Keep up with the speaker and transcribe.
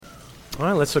All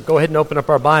right, let's go ahead and open up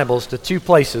our Bibles to two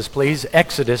places, please.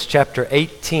 Exodus chapter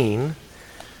 18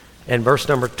 and verse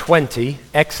number 20.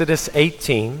 Exodus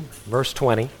 18, verse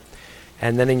 20.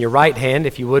 And then in your right hand,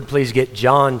 if you would, please get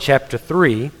John chapter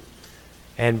 3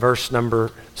 and verse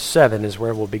number 7 is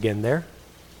where we'll begin there.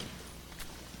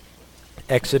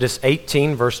 Exodus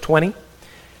 18, verse 20,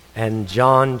 and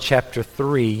John chapter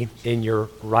 3 in your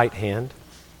right hand.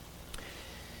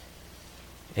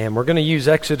 And we're going to use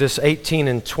Exodus 18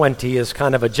 and 20 as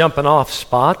kind of a jumping off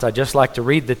spot. I'd just like to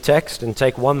read the text and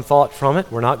take one thought from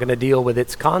it. We're not going to deal with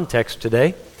its context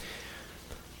today.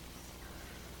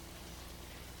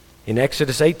 In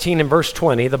Exodus 18 and verse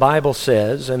 20, the Bible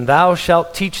says, "And thou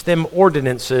shalt teach them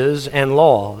ordinances and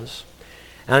laws,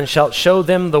 and shalt show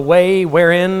them the way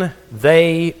wherein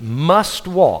they must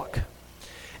walk,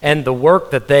 and the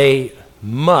work that they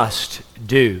must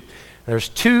do." There's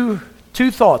two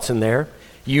thoughts in there.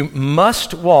 You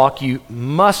must walk, you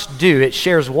must do. It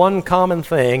shares one common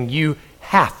thing. You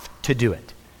have to do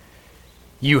it.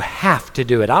 You have to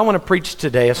do it. I want to preach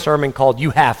today a sermon called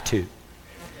You Have To.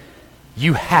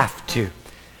 You have to.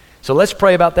 So let's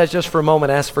pray about that just for a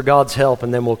moment, ask for God's help,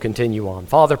 and then we'll continue on.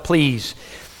 Father, please,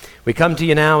 we come to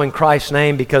you now in Christ's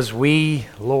name because we,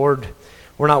 Lord,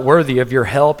 we're not worthy of your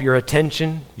help, your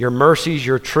attention, your mercies,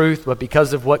 your truth, but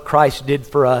because of what Christ did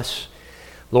for us,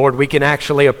 Lord, we can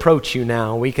actually approach you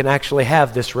now. We can actually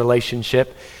have this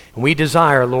relationship. And we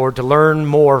desire, Lord, to learn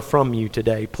more from you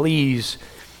today. Please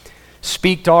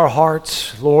speak to our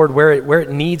hearts, Lord, where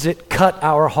it needs it. Cut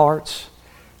our hearts.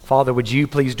 Father, would you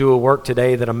please do a work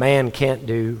today that a man can't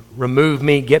do? Remove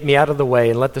me, get me out of the way,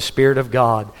 and let the Spirit of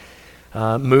God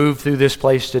move through this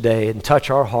place today and touch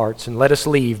our hearts and let us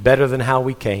leave better than how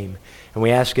we came. And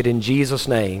we ask it in Jesus'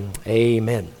 name.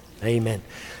 Amen. Amen.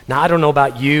 Now, I don't know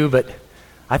about you, but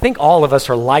I think all of us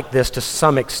are like this to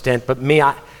some extent, but me,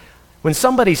 when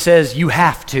somebody says you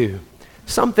have to,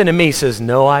 something in me says,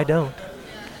 no, I don't.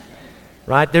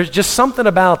 Right? There's just something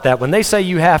about that. When they say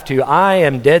you have to, I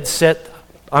am dead set,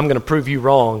 I'm going to prove you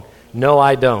wrong. No,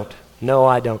 I don't. No,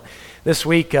 I don't. This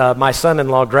week, my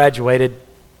son-in-law graduated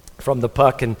from the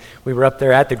Puck, and we were up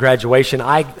there at the graduation.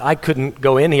 I couldn't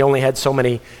go in. He only had so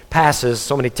many passes,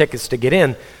 so many tickets to get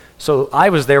in. So I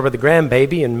was there with the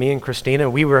grandbaby, and me and Christina,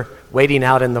 we were waiting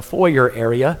out in the foyer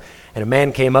area, and a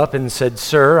man came up and said,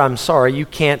 "Sir, I'm sorry, you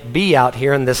can't be out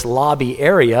here in this lobby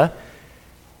area.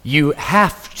 You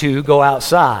have to go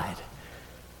outside."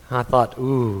 I thought,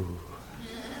 ooh.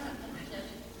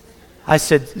 I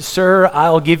said, "Sir,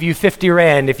 I'll give you 50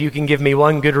 rand if you can give me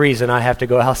one good reason I have to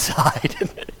go outside."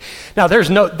 Now,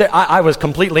 I was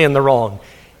completely in the wrong.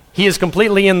 He is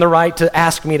completely in the right to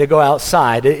ask me to go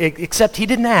outside, except he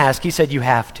didn't ask. He said, "You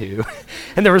have to."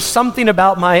 And there was something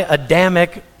about my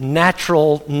Adamic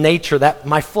natural nature that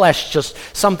my flesh, just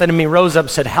something in me rose up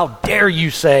and said, "How dare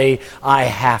you say I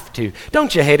have to?"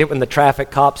 Don't you hate it when the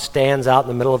traffic cop stands out in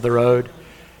the middle of the road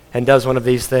and does one of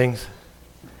these things?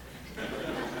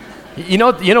 You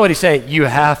know what he's saying? You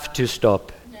have to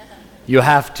stop. You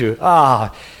have to.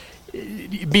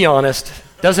 Be honest.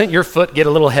 Doesn't your foot get a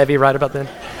little heavy right about then?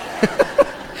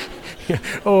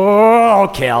 Oh,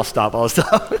 okay, I'll stop.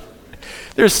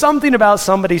 There's something about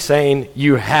somebody saying,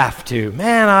 you have to.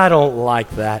 Man, I don't like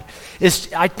that.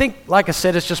 I think, like I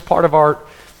said, it's just part of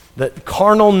the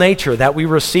carnal nature that we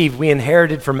received. We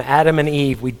inherited from Adam and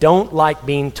Eve. We don't like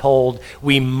being told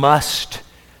we must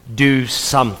do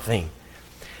something.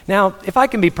 Now, if I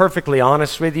can be perfectly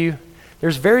honest with you,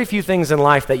 there's very few things in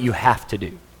life that you have to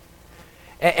do.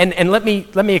 And let me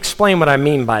explain what I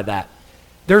mean by that.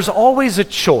 There's always a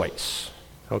choice,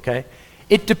 okay?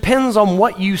 It depends on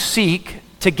what you seek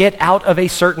to get out of a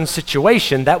certain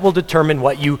situation that will determine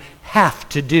what you have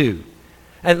to do.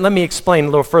 And let me explain a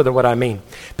little further what I mean.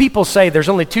 People say there's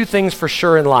only two things for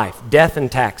sure in life, death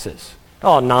and taxes.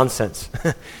 Oh, nonsense.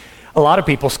 A lot of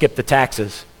people skip the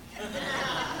taxes.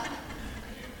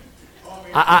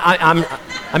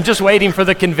 I'm just waiting for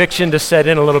the conviction to set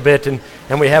in a little bit, and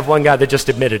we have one guy that just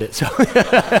admitted it. So,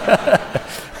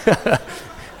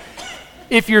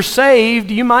 if you're saved,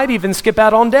 you might even skip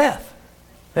out on death.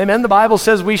 Amen. The Bible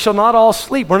says we shall not all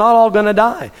sleep. We're not all going to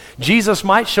die. Jesus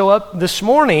might show up this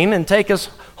morning and take us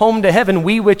home to heaven.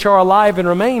 We which are alive and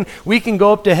remain, we can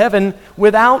go up to heaven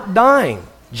without dying.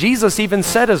 Jesus even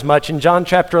said as much in John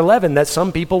chapter 11 that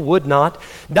some people would not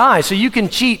die. So you can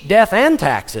cheat death and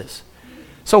taxes.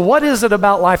 So what is it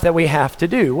about life that we have to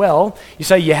do? Well, you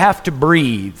say you have to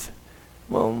breathe.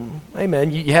 Well,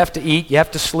 amen. You have to eat, you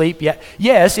have to sleep.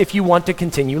 Yes, if you want to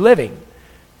continue living.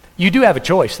 You do have a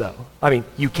choice, though. I mean,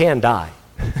 you can die.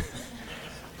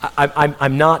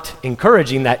 I'm not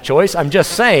encouraging that choice. I'm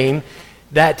just saying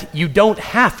that you don't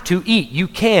have to eat. You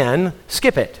can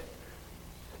skip it.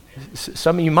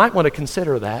 Some of you might want to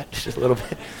consider that just a little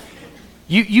bit.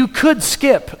 You could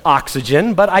skip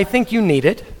oxygen, but I think you need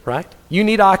it, right? You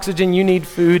need oxygen, you need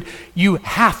food. You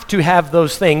have to have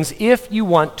those things if you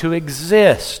want to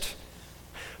exist.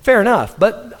 Fair enough,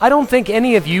 but I don't think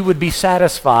any of you would be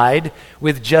satisfied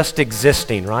with just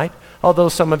existing, right? Although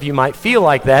some of you might feel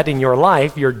like that in your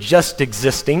life, you're just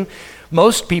existing.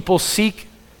 Most people seek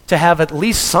to have at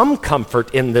least some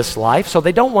comfort in this life, so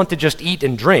they don't want to just eat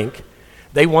and drink.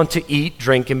 They want to eat,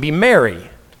 drink, and be merry.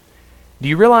 Do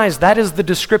you realize that is the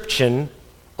description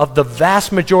of the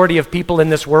vast majority of people in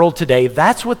this world today?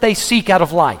 That's what they seek out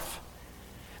of life.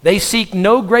 They seek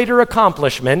no greater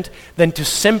accomplishment than to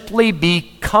simply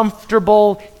be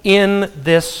comfortable in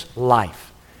this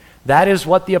life. That is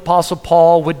what the Apostle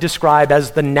Paul would describe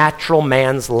as the natural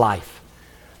man's life.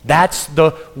 That's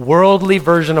the worldly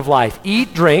version of life.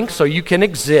 Eat, drink, so you can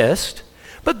exist,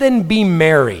 but then be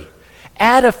merry.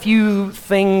 Add a few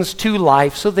things to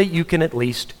life so that you can at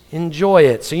least enjoy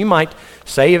it. So you might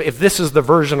say, if this is the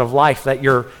version of life that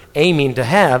you're aiming to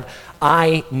have,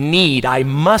 I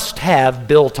must have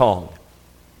biltong.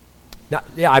 Now,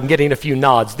 yeah, I'm getting a few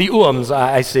nods. The ums,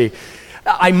 I see.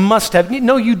 I must have.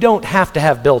 No, you don't have to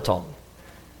have biltong.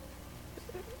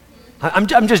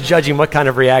 I'm just judging what kind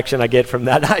of reaction I get from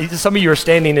that. Some of you are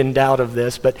standing in doubt of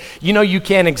this, but you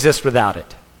can't exist without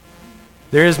it.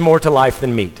 There is more to life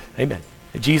than meat. Amen.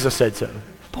 Jesus said so.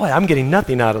 Boy, I'm getting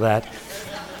nothing out of that.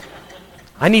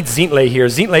 I need Zintle here.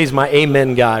 Zintle is my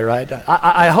amen guy, right?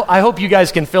 I hope you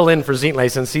guys can fill in for Zintle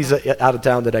since he's out of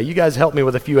town today. You guys help me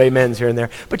with a few amens here and there.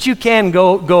 But you can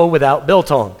go without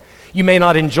biltong. You may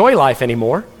not enjoy life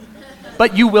anymore,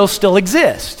 but you will still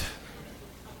exist.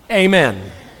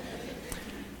 Amen.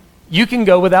 You can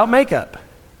go without makeup.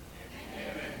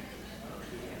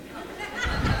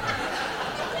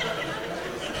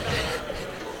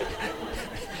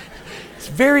 It's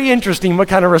very interesting what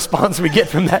kind of response we get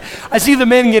from that. I see the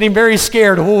men getting very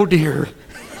scared. Oh dear.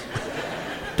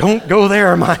 Don't go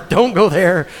there, Mike. Don't go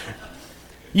there.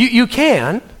 You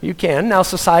can. Now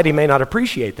society may not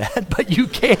appreciate that, but you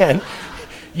can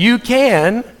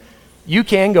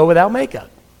go without makeup.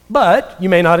 But you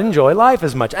may not enjoy life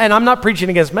as much. And I'm not preaching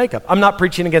against makeup. I'm not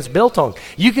preaching against biltong.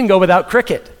 You can go without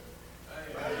cricket.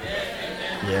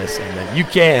 Yes, amen. You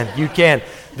can.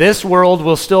 This world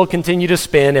will still continue to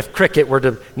spin if cricket were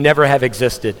to never have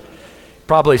existed.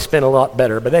 Probably spin a lot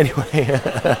better, but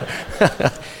anyway.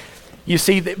 You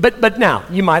see, but now,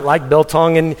 you might like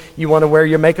biltong and you want to wear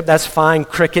your makeup, that's fine.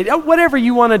 Cricket, whatever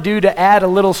you want to do to add a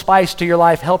little spice to your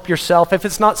life, help yourself. If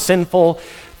it's not sinful,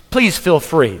 please feel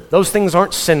free. Those things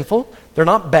aren't sinful. They're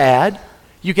not bad.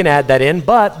 You can add that in,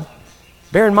 but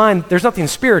bear in mind, there's nothing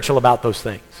spiritual about those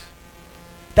things.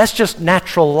 That's just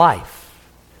natural life.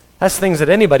 That's things that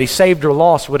anybody, saved or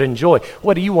lost, would enjoy.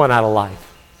 What do you want out of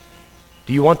life?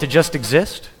 Do you want to just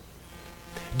exist?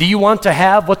 Do you want to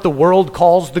have what the world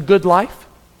calls the good life?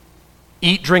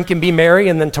 Eat, drink, and be merry,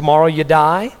 and then tomorrow you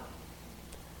die?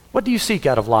 What do you seek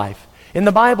out of life? In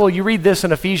the Bible, you read this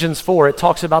in Ephesians 4, it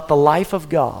talks about the life of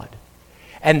God.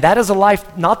 And that is a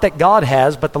life not that God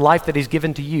has, but the life that He's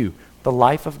given to you, the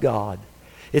life of God.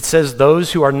 It says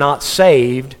those who are not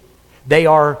saved, they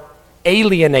are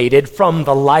alienated from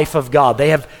the life of God. They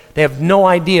have no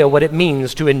idea what it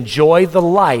means to enjoy the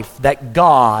life that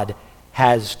God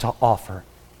has to offer.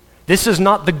 This is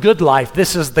not the good life,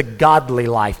 this is the godly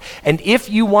life. And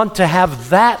if you want to have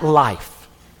that life,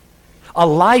 a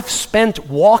life spent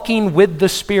walking with the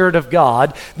Spirit of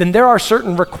God, then there are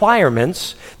certain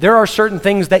requirements, there are certain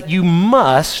things that you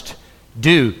must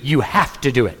do. You have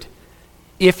to do it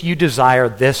if you desire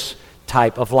this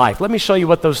type of life. Let me show you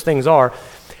what those things are.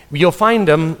 You'll find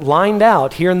them lined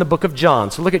out here in the book of John.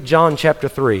 So look at John chapter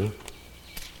 3.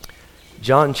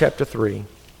 John chapter 3.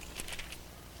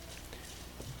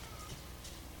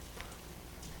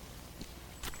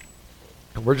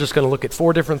 We're just going to look at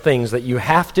 4 different things that you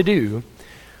have to do.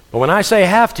 But when I say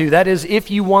have to, that is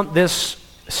if you want this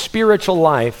spiritual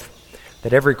life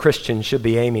that every Christian should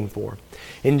be aiming for.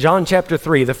 In John chapter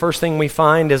 3, the first thing we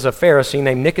find is a Pharisee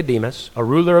named Nicodemus, a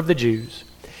ruler of the Jews.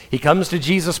 He comes to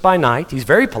Jesus by night. He's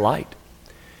very polite.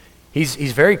 He's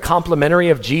very complimentary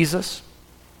of Jesus.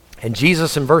 And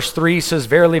Jesus in verse 3 says,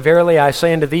 "Verily, verily, I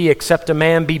say unto thee, except a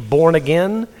man be born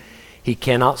again, he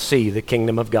cannot see the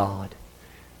kingdom of God."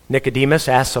 Nicodemus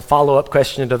asks a follow-up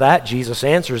question to that. Jesus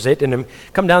answers it. And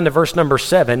come down to verse number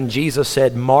 7. Jesus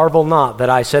said, "Marvel not that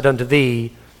I said unto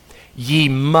thee, ye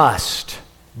must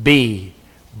be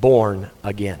born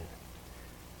again."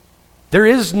 There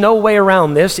is no way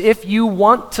around this. If you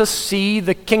want to see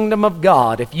the kingdom of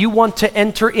God, if you want to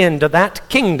enter into that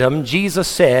kingdom, Jesus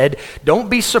said, don't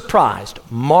be surprised,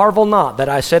 marvel not that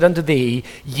I said unto thee,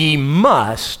 ye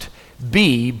must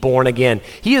be born again.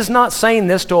 He is not saying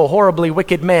this to a horribly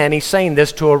wicked man. He's saying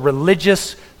this to a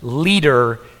religious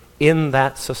leader in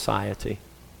that society.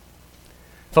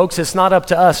 Folks, it's not up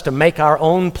to us to make our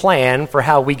own plan for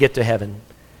how we get to heaven.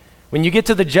 When you get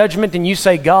to the judgment and you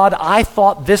say, God, I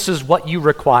thought this is what you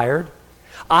required.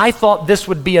 I thought this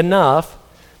would be enough.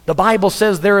 The Bible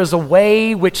says there is a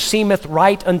way which seemeth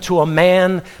right unto a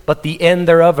man, but the end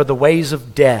thereof are the ways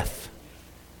of death.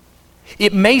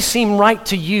 It may seem right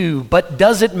to you, but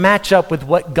does it match up with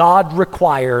what God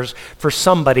requires for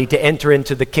somebody to enter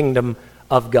into the kingdom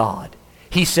of God?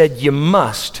 He said, you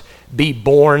must be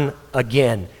born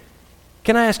again.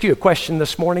 Can I ask you a question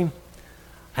this morning?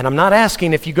 And I'm not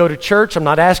asking if you go to church. I'm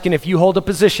not asking if you hold a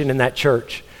position in that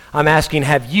church. I'm asking,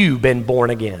 have you been born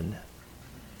again?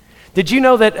 Did you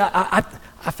know that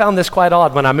I found this quite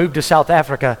odd when I moved to South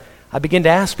Africa? I began to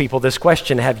ask people this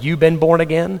question, have you been born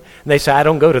again? And they say, I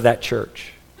don't go to that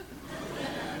church.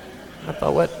 I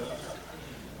thought, what?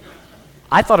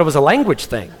 I thought it was a language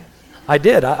thing. I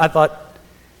did. I thought,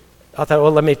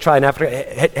 well, let me try in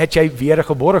Afrika. Het jy weer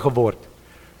gebore geword?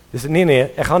 Dis nee,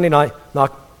 ek gaan nie na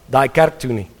daai kerk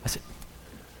toe nie. I said,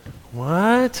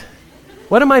 what?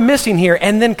 What am I missing here?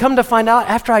 And then come to find out,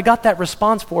 after I got that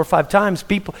response 4 or 5 times,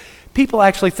 people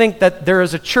actually think that there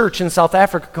is a church in South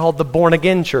Africa called the Born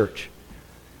Again Church.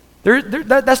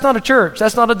 That's not a church.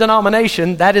 That's not a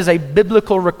denomination. That is a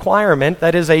biblical requirement.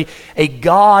 That is a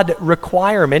God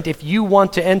requirement. If you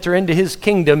want to enter into His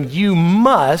kingdom, you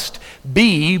must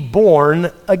be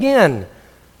born again.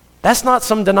 That's not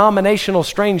some denominational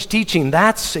strange teaching.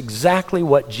 That's exactly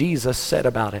what Jesus said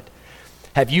about it.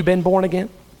 Have you been born again?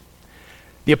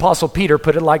 The Apostle Peter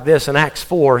put it like this in Acts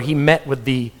 4. He met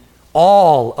with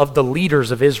all of the leaders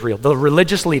of Israel, the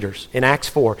religious leaders in Acts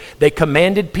 4. They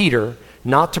commanded Peter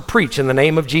not to preach in the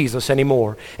name of Jesus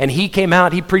anymore. And he came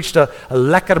out, he preached a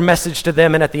lekker message to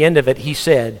them, and at the end of it he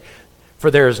said,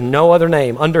 for there is no other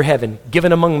name under heaven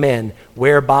given among men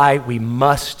whereby we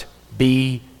must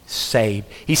be saved.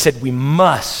 He said we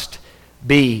must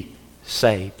be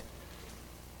saved.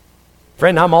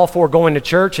 Friend, I'm all for going to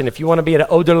church, and if you want to be an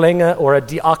ouderlinge or a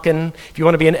diaken, if you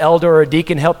want to be an elder or a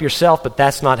deacon, help yourself, but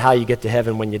that's not how you get to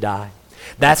heaven when you die.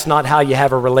 That's not how you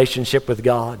have a relationship with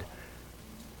God.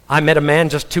 I met a man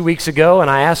just 2 weeks ago,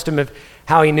 and I asked him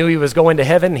how he knew he was going to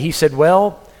heaven. He said,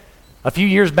 well, a few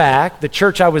years back, the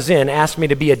church I was in asked me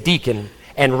to be a deacon,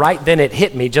 and right then it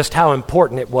hit me just how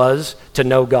important it was to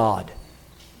know God.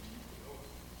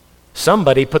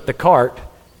 Somebody put the cart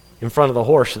in front of the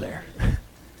horse there.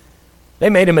 They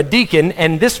made him a deacon,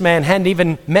 and this man hadn't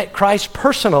even met Christ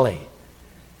personally.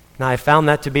 Now, I found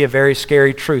that to be a very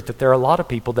scary truth, that there are a lot of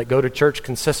people that go to church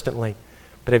consistently,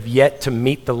 but have yet to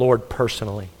meet the Lord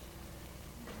personally.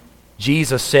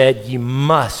 Jesus said, you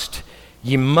must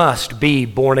be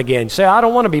born again. You say, I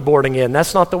don't want to be born again.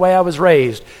 That's not the way I was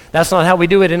raised. That's not how we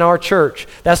do it in our church.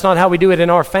 That's not how we do it in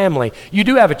our family. You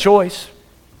do have a choice,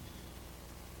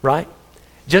 right?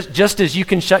 Just as you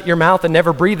can shut your mouth and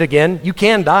never breathe again, you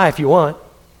can die if you want.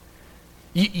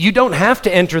 You don't have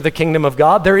to enter the kingdom of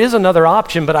God. There is another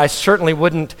option, but I certainly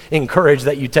wouldn't encourage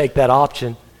that you take that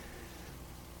option.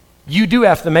 You do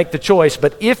have to make the choice,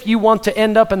 but if you want to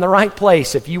end up in the right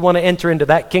place, if you want to enter into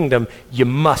that kingdom, you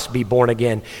must be born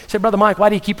again. Say, Brother Mike, why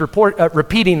do you keep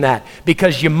repeating that?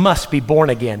 Because you must be born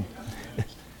again.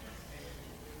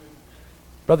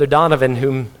 Brother Donovan,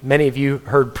 whom many of you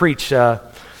heard preach a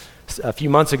few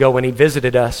months ago when he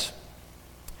visited us,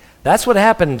 that's what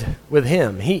happened with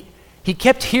him. He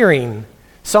kept hearing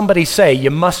somebody say, you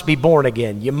must be born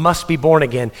again, you must be born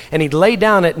again. And he'd lay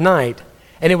down at night,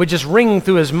 and it would just ring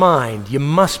through his mind, you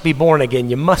must be born again,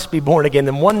 you must be born again.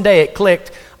 And one day it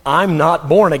clicked, I'm not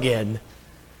born again.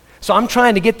 So I'm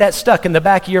trying to get that stuck in the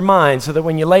back of your mind so that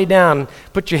when you lay down,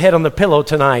 put your head on the pillow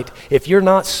tonight, if you're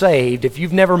not saved, if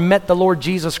you've never met the Lord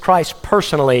Jesus Christ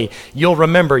personally, you'll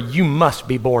remember you must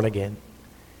be born again.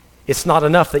 It's not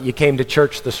enough that you came to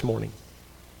church this morning.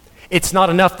 It's not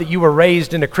enough that you were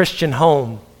raised in a Christian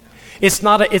home. It's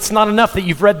not enough that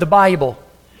you've read the Bible.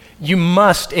 You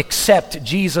must accept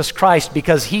Jesus Christ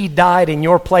because He died in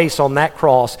your place on that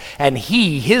cross, and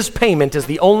His payment is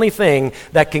the only thing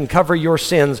that can cover your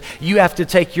sins. You have to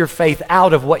take your faith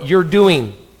out of what you're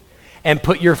doing and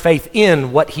put your faith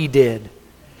in what He did.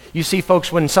 You see,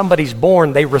 folks, when somebody's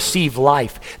born, they receive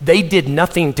life. They did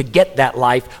nothing to get that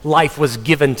life. Life was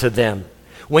given to them.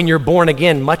 When you're born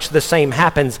again, much the same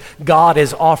happens. God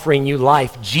is offering you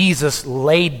life. Jesus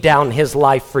laid down his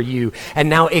life for you. And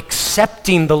now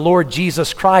accepting the Lord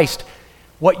Jesus Christ,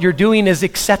 what you're doing is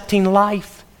accepting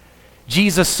life.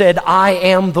 Jesus said, I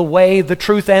am the way, the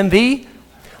truth, and the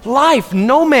life.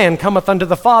 No man cometh unto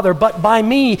the Father but by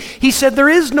me. He said there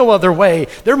is no other way.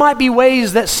 There might be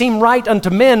ways that seem right unto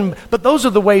men, but those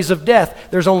are the ways of death.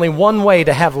 There's only one way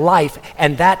to have life,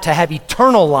 and that to have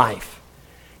eternal life.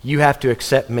 You have to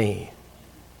accept me.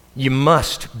 You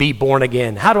must be born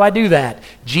again. How do I do that?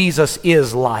 Jesus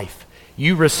is life.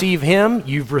 You receive him,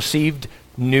 you've received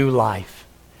new life.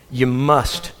 You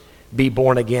must be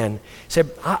born again. He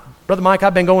said, Brother Mike,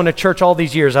 I've been going to church all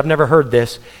these years. I've never heard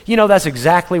this. You know, that's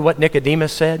exactly what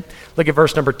Nicodemus said. Look at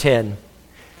verse number 10.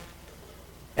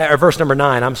 Or verse number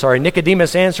 9, I'm sorry.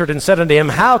 Nicodemus answered and said unto him,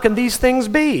 how can these things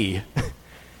be?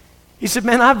 He said,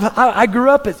 man, I grew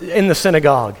up in the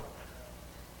synagogue.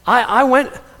 I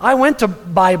went to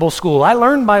Bible school. I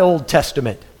learned my Old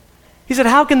Testament. He said,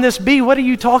 how can this be? What are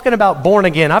you talking about, born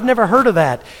again? I've never heard of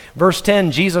that. Verse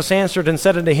 10, Jesus answered and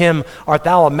said unto him, art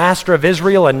thou a master of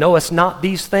Israel and knowest not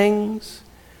these things?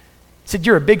 He said,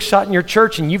 you're a big shot in your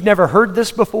church and you've never heard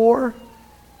this before?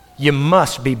 You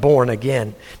must be born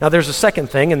again. Now there's a second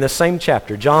thing in this same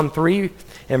chapter, John 3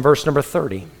 and verse number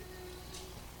 30.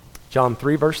 John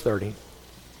 3 verse 30.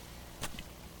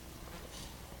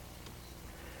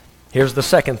 Here's the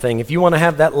second thing. If you want to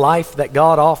have that life that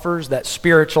God offers, that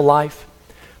spiritual life,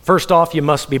 first off, you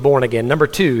must be born again. Number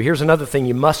two, here's another thing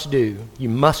you must do. You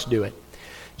must do it.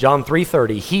 John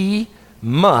 3:30, he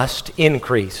must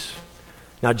increase.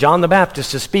 Now, John the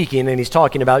Baptist is speaking, and he's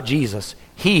talking about Jesus.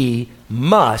 He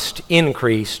must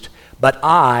increase, but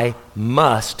I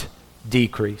must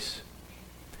decrease.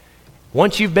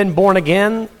 Once you've been born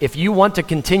again, if you want to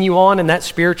continue on in that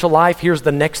spiritual life, here's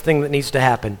the next thing that needs to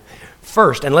happen.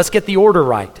 First, and let's get the order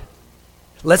right.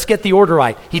 Let's get the order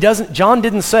right. John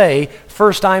didn't say,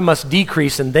 first I must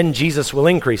decrease and then Jesus will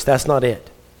increase. That's not it.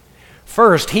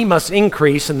 First, he must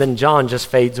increase and then John just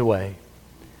fades away.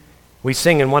 We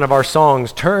sing in one of our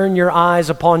songs, turn your eyes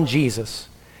upon Jesus.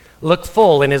 Look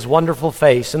full in his wonderful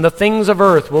face, and the things of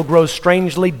earth will grow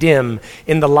strangely dim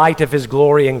in the light of his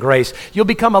glory and grace. You'll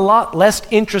become a lot less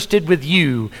interested with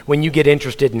you when you get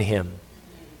interested in him.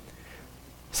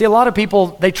 See, a lot of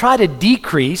people, they try to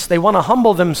decrease, they want to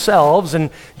humble themselves and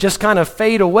just kind of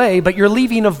fade away, but you're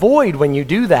leaving a void when you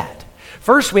do that.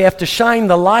 First, we have to shine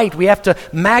the light. We have to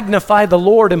magnify the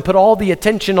Lord and put all the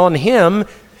attention on him.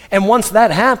 And once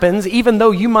that happens, even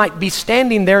though you might be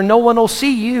standing there, no one will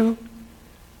see you.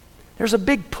 There's a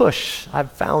big push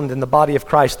I've found in the body of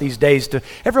Christ these days to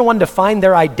everyone to find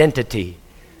their identity.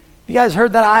 You guys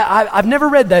heard that? I've never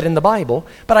read that in the Bible,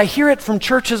 but I hear it from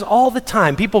churches all the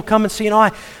time. People come and say,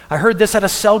 I heard this at a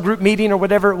cell group meeting or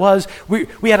whatever it was.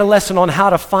 We had a lesson on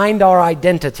how to find our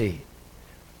identity.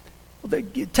 Well,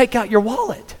 take out your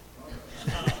wallet.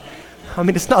 I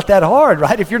mean, it's not that hard,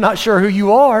 right? If you're not sure who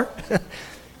you are,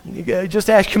 you just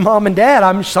ask your mom and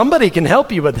dad. Somebody can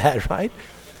help you with that, right?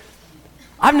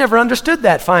 I've never understood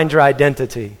that, find your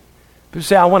identity. People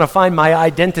say, I want to find my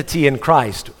identity in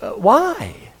Christ.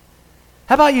 Why?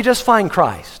 How about you just find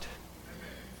Christ?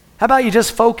 How about you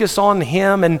just focus on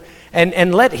him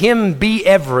and let him be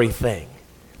everything?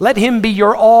 Let him be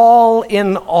your all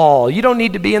in all. You don't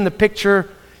need to be in the picture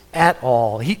at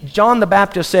all. John the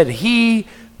Baptist said he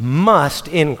must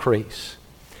increase.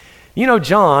 You know,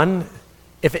 John,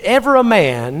 if ever a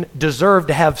man deserved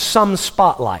to have some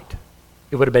spotlight,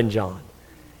 it would have been John.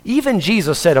 Even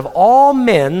Jesus said of all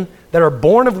men that are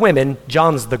born of women,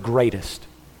 John's the greatest.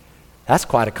 That's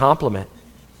quite a compliment.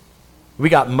 We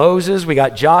got Moses, we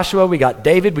got Joshua, we got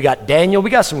David, we got Daniel.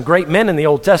 We got some great men in the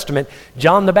Old Testament.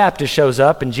 John the Baptist shows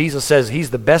up and Jesus says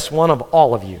he's the best one of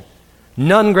all of you.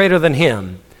 None greater than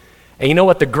him. And you know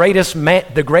what? The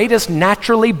greatest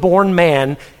naturally born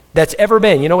man that's ever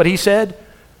been, you know what he said?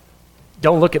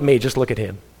 Don't look at me, just look at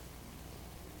him.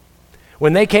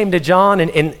 When they came to John,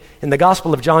 in the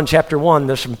Gospel of John chapter 1,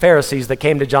 there's some Pharisees that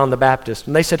came to John the Baptist.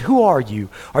 And they said, who are you?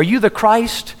 Are you the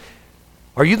Christ?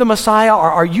 Are you the Messiah?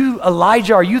 Are you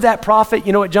Elijah? Are you that prophet?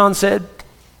 You know what John said?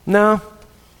 No. He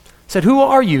said, who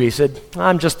are you? He said,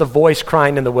 I'm just the voice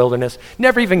crying in the wilderness.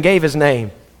 Never even gave his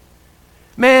name.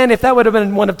 Man, if that would have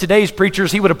been one of today's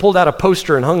preachers, he would have pulled out a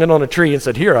poster and hung it on a tree and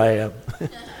said, here I am.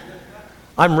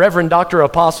 I'm Reverend Dr.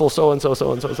 Apostle so-and-so,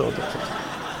 so-and-so, so-and-so.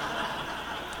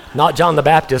 Not John the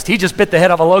Baptist. He just bit the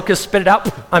head of a locust, spit it out.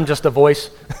 I'm just a voice.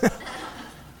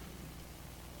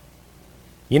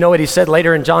 You know what he said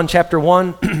later in John chapter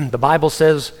 1? The Bible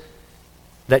says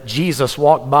that Jesus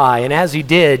walked by, and as he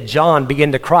did, John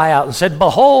began to cry out and said,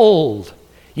 behold.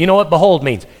 You know what behold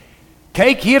means?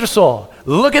 Que quirso,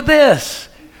 look at this.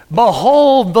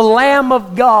 Behold the Lamb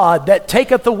of God that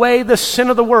taketh away the sin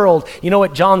of the world. You know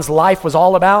what John's life was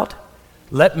all about?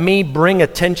 Let me bring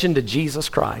attention to Jesus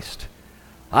Christ.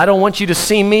 I don't want you to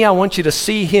see me, I want you to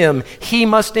see him. He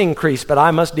must increase, but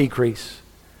I must decrease.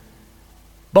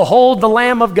 Behold the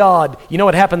Lamb of God. You know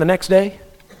what happened the next day?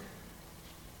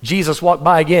 Jesus walked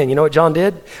by again. You know what John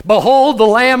did? Behold the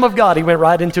Lamb of God. He went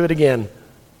right into it again.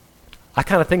 I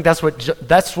kind of think that's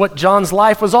what John's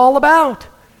life was all about.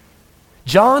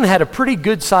 John had a pretty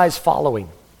good-sized following.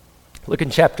 Look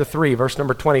in chapter 3, verse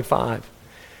number 25.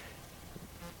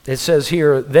 It says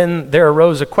here, then there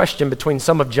arose a question between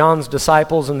some of John's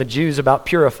disciples and the Jews about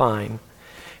purifying.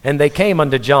 And they came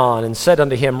unto John and said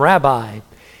unto him, Rabbi,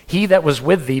 he that was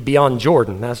with thee beyond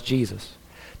Jordan, that's Jesus,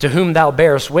 to whom thou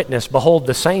bearest witness, behold,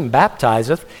 the same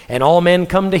baptizeth, and all men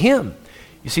come to him.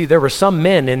 You see, there were some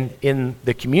men in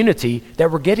the community that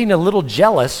were getting a little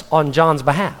jealous on John's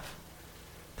behalf.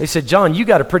 They said, John, you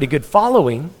got a pretty good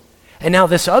following, and now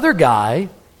this other guy,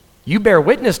 you bear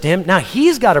witness to him. Now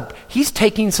he's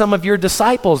taking some of your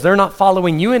disciples. They're not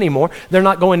following you anymore. They're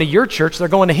not going to your church. They're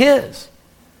going to his.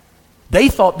 They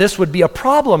thought this would be a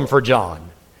problem for John.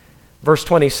 Verse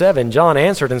 27, John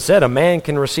answered and said, a man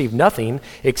can receive nothing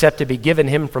except to be given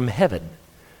him from heaven.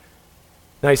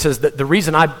 Now he says that the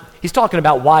reason he's talking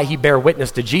about why he bear witness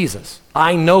to Jesus.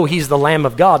 I know he's the Lamb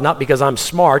of God, not because I'm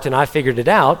smart and I figured it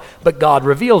out, but God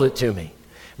revealed it to me.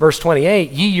 Verse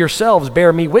 28, ye yourselves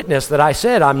bear me witness that I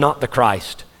said I'm not the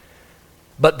Christ,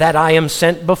 but that I am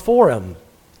sent before him.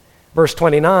 Verse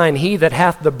 29, he that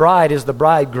hath the bride is the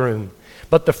bridegroom,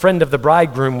 but the friend of the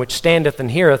bridegroom which standeth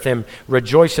and heareth him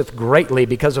rejoiceth greatly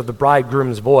because of the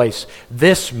bridegroom's voice.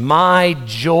 This my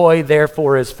joy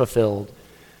therefore is fulfilled.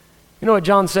 You know what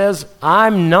John says?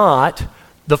 I'm not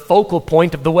the focal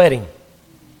point of the wedding.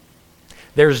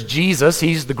 There's Jesus,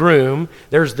 he's the groom.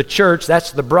 There's the church,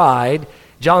 that's the bride.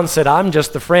 John said, I'm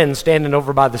just the friend standing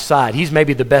over by the side. He's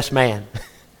maybe the best man.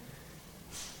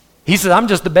 He said, I'm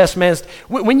just the best man.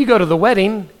 When you go to the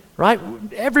wedding, right,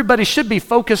 everybody should be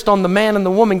focused on the man and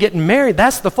the woman getting married.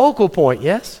 That's the focal point,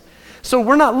 yes? So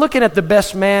we're not looking at the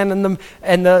best man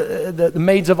and the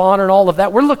maids of honor and all of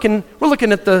that. We're looking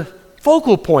at the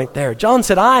focal point there. John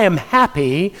said, I am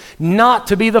happy not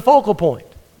to be the focal point.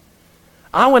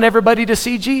 I want everybody to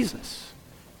see Jesus.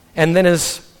 And then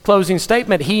his closing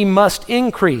statement, he must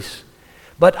increase,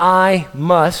 but I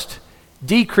must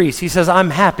decrease. He says, I'm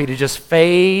happy to just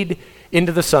fade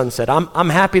into the sunset. I'm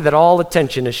happy that all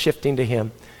attention is shifting to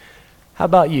him. How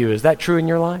about you? Is that true in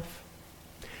your life?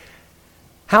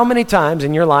 How many times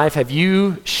in your life have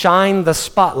you shined the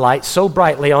spotlight so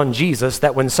brightly on Jesus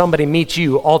that when somebody meets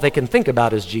you, all they can think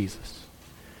about is Jesus?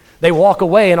 They walk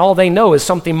away and all they know is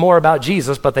something more about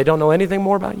Jesus, but they don't know anything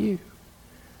more about you.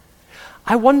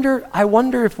 I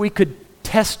wonder if we could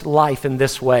test life in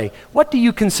this way. What do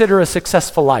you consider a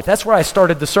successful life? That's where I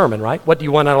started the sermon, right? What do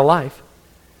you want out of life?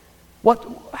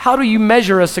 How do you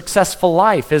measure a successful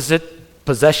life? Is it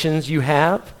possessions you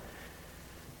have?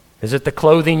 Is it the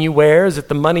clothing you wear? Is it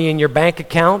the money in your bank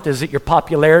account? Is it your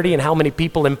popularity and how many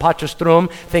people in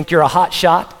Potchefstroom think you're a hot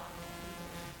shot?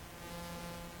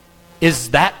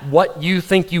 Is that what you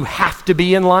think you have to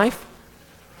be in life?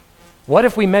 What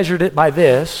if we measured it by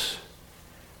this?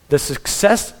 The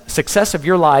success of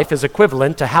your life is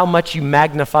equivalent to how much you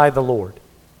magnify the Lord.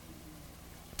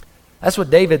 That's what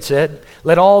David said.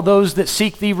 Let all those that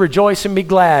seek thee rejoice and be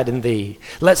glad in thee.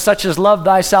 Let such as love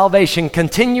thy salvation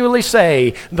continually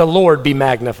say, the Lord be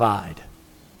magnified.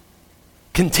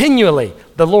 Continually,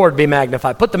 the Lord be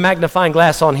magnified. Put the magnifying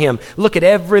glass on him. Look at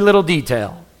every little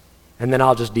detail, and then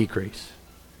I'll just decrease.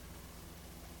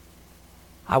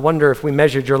 I wonder if we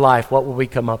measured your life, what would we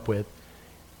come up with?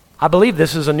 I believe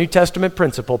this is a New Testament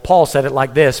principle. Paul said it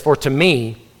like this, for to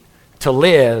me, to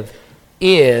live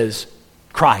is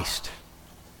Christ.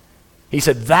 He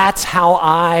said, that's how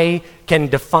I can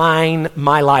define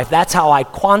my life. That's how I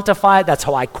quantify it. That's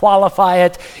how I qualify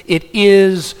it. It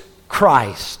is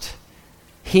Christ.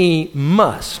 He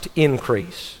must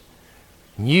increase.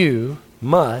 You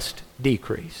must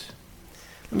decrease.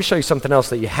 Let me show you something else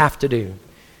that you have to do.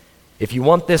 If you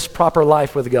want this proper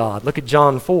life with God, look at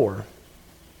John 4.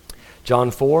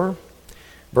 John 4,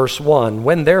 verse 1.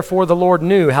 When therefore the Lord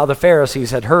knew how the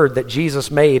Pharisees had heard that Jesus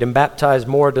made and baptized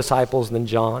more disciples than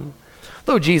John,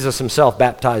 though Jesus himself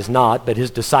baptized not, but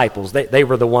his disciples, they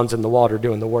were the ones in the water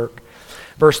doing the work.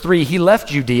 Verse 3, he left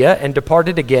Judea and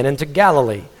departed again into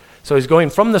Galilee. So he's going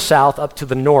from the south up to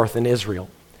the north in Israel.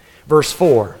 Verse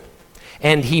 4,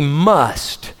 and he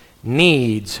must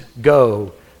needs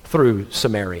go through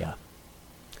Samaria.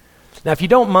 Now, if you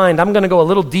don't mind, I'm going to go a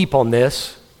little deep on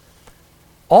this.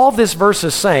 All this verse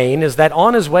is saying is that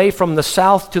on his way from the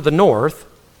south to the north,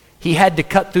 he had to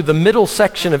cut through the middle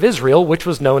section of Israel, which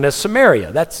was known as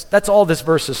Samaria. That's all this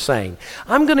verse is saying.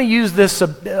 I'm going to use this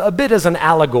a bit as an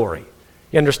allegory.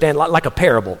 You understand? Like a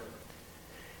parable.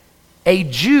 A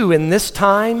Jew in this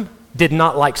time did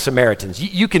not like Samaritans.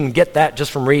 You can get that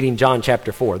just from reading John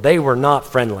chapter 4. They were not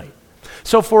friendly.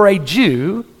 So for a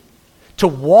Jew to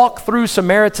walk through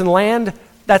Samaritan land,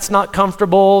 that's not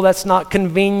comfortable, that's not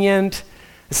convenient,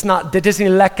 it's not, dit is niet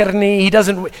lekker nie.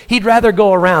 He'd rather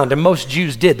go around, and most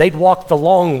Jews did. They'd walk the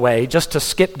long way just to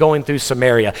skip going through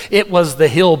Samaria. It was the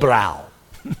hill brow.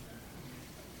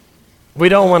 We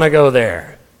don't want to go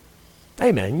there.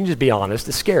 Hey man, you can just be honest,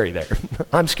 it's scary there.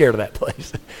 I'm scared of that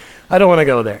place. I don't want to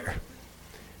go there.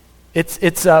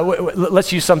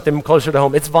 Let's use something closer to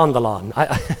home. It's Vondelon.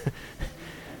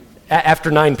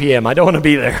 After 9 p.m., I don't want to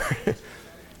be there.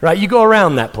 Right? You go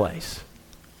around that place.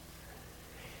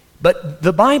 But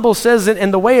the Bible says,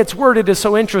 and the way it's worded is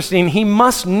so interesting, he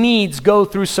must needs go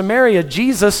through Samaria.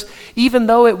 Jesus, even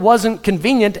though it wasn't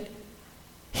convenient,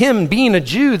 him being a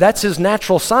Jew, that's his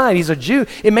natural side. He's a Jew.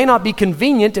 It may not be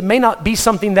convenient. It may not be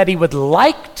something that he would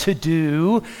like to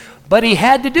do, but he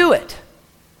had to do it.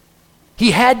 He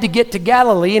had to get to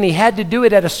Galilee, and he had to do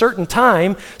it at a certain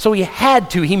time, so he had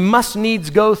to. He must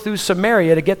needs go through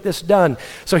Samaria to get this done.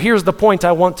 So here's the point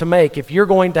I want to make. If you're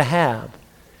going to have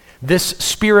this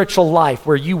spiritual life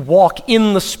where you walk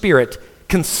in the Spirit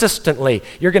consistently,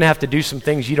 you're going to have to do some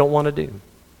things you don't want to do.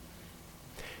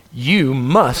 You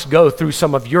must go through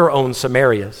some of your own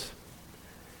Samarias.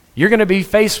 You're going to be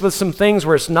faced with some things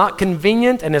where it's not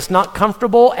convenient and it's not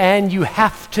comfortable, and you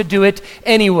have to do it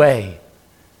anyway.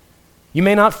 You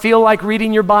may not feel like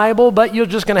reading your Bible, but you're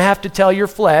just going to have to tell your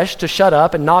flesh to shut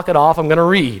up and knock it off. I'm going to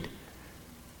read.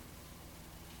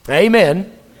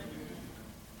 Amen.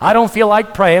 I don't feel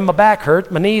like praying. My back hurts,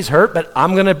 my knees hurt, but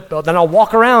then I'll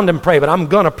walk around and pray, but I'm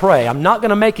going to pray. I'm not going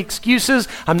to make excuses.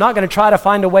 I'm not going to try to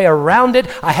find a way around it.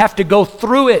 I have to go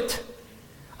through it.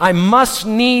 I must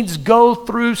needs go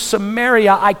through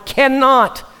Samaria. I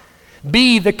cannot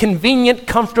be the convenient,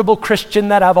 comfortable Christian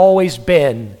that I've always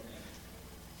been.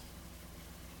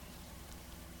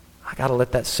 I got to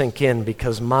let that sink in,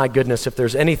 because my goodness, if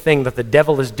there's anything that the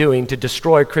devil is doing to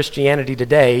destroy Christianity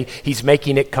today, he's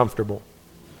making it comfortable.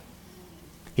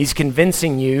 He's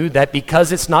convincing you that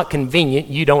because it's not convenient,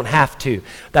 you don't have to.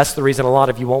 That's the reason a lot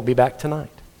of you won't be back tonight.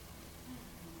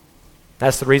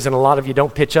 That's the reason a lot of you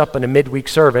don't pitch up in a midweek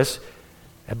service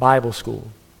at Bible school.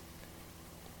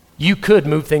 You could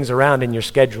move things around in your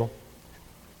schedule.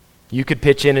 You could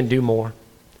pitch in and do more.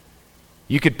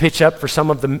 You could pitch up for some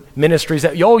of the ministries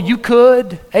that, you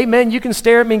could. Amen. You can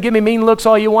stare at me and give me mean looks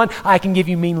all you want. I can give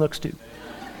you mean looks too.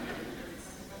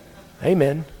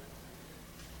 Amen.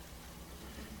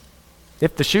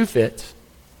 If the shoe fits.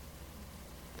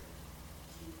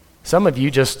 Some of you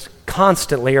just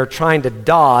constantly are trying to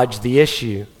dodge the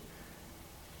issue.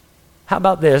 How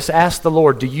about this? Ask the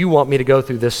Lord, do you want me to go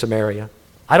through this Samaria?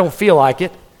 I don't feel like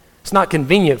it. It's not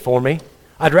convenient for me.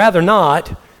 I'd rather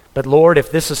not. But Lord,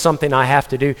 if this is something I have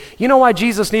to do. You know why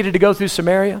Jesus needed to go through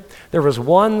Samaria? There was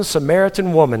one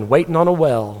Samaritan woman waiting on a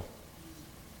well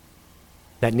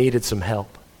that needed some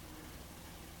help.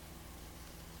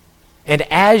 And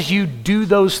as you do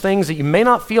those things that you may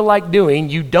not feel like doing,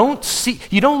 you don't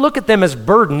look at them as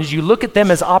burdens, you look at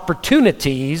them as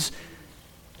opportunities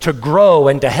to grow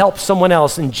and to help someone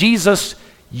else. And Jesus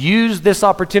used this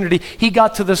opportunity. He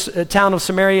got to this town of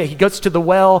Samaria. He goes to the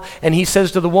well, and he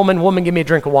says to the woman, give me a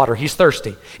drink of water. He's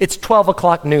thirsty. It's 12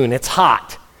 o'clock noon. It's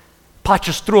hot.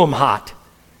 Potchefstroom hot.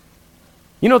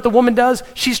 You know what the woman does?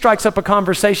 She strikes up a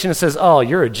conversation and says, oh,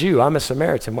 you're a Jew. I'm a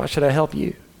Samaritan. Why should I help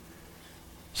you?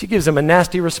 She gives him a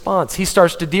nasty response. He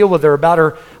starts to deal with her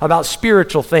about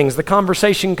spiritual things. The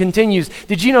conversation continues.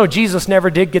 Did you know Jesus never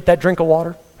did get that drink of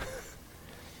water?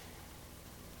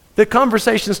 The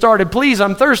conversation started, please,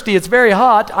 I'm thirsty, it's very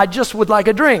hot, I just would like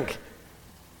a drink.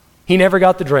 He never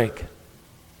got the drink.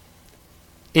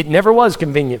 It never was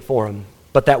convenient for him,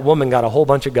 but that woman got a whole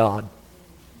bunch of God.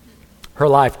 Her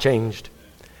life changed.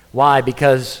 Why?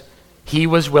 Because he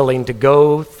was willing to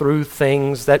go through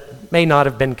things that may not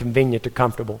have been convenient or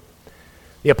comfortable.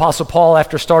 The Apostle Paul,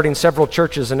 after starting several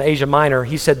churches in Asia Minor,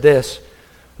 he said this.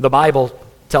 The Bible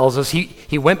tells us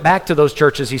he went back to those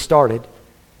churches he started.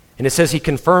 And it says he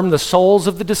confirmed the souls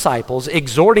of the disciples,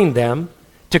 exhorting them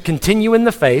to continue in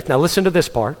the faith. Now listen to this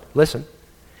part. Listen.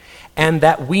 And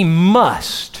that we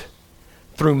must,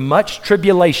 through much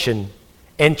tribulation,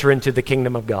 enter into the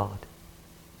kingdom of God.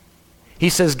 He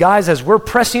says, guys, as we're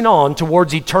pressing on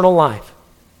towards eternal life,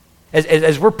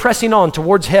 as we're pressing on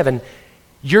towards heaven,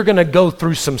 you're going to go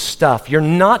through some stuff. You're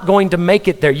not going to make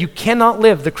it there. You cannot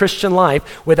live the Christian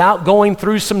life without going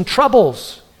through some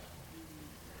troubles.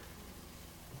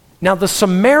 Now, the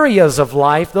Samarias of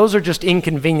life, those are just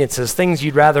inconveniences, things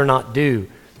you'd rather not do.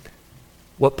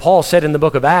 What Paul said in the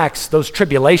book of Acts, those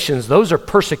tribulations, those are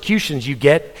persecutions you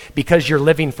get because you're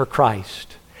living for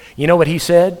Christ. You know what he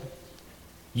said?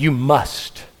 You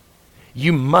must.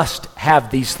 You must have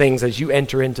these things as you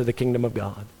enter into the kingdom of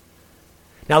God.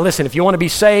 Now listen, if you want to be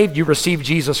saved, you receive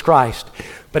Jesus Christ.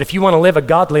 But if you want to live a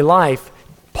godly life,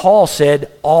 Paul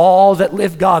said, all that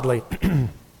live godly,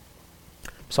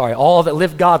 all that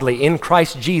live godly in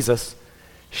Christ Jesus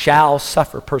shall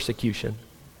suffer persecution.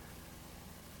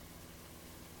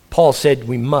 Paul said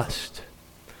we must.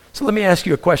 So let me ask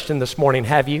you a question this morning.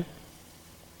 Have you?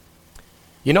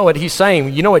 You know what he's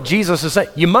saying? You know what Jesus is saying?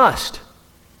 You must.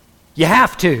 You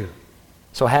have to.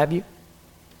 So have you?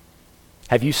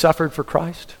 Have you suffered for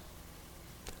Christ?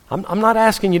 I'm not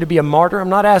asking you to be a martyr. I'm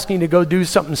not asking you to go do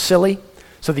something silly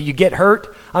so that you get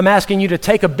hurt. I'm asking you to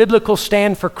take a biblical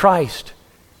stand for Christ.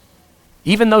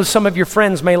 Even though some of your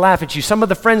friends may laugh at you, some of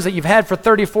the friends that you've had for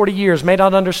 30, 40 years may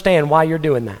not understand why you're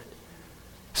doing that.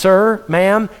 Sir,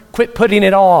 ma'am, quit putting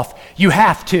it off. You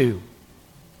have to.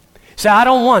 Say, I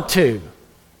don't want to.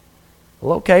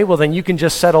 Well, okay, well then you can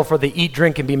just settle for the eat,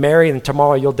 drink, and be merry, and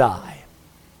tomorrow you'll die.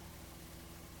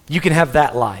 You can have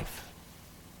that life.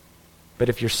 But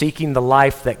if you're seeking the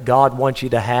life that God wants you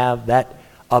to have, that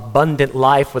abundant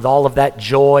life with all of that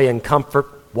joy and comfort,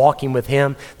 walking with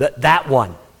Him, that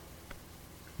one,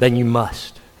 then you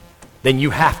must. Then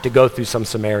you have to go through some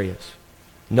Samarias.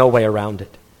 No way around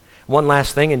it. One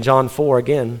last thing in John 4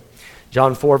 again.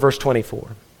 John 4 verse 24.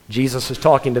 Jesus is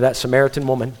talking to that Samaritan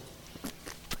woman.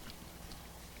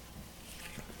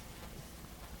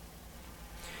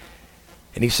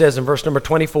 And he says in verse number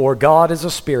 24, God is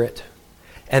a spirit,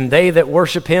 and they that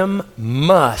worship Him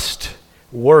must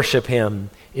worship Him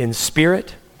in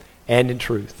spirit and in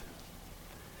truth.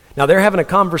 Now they're having a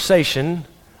conversation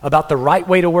about the right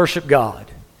way to worship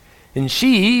God. And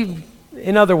she,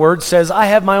 in other words, says, I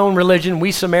have my own religion.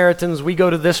 We Samaritans, we go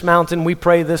to this mountain, we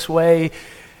pray this way.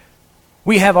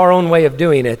 We have our own way of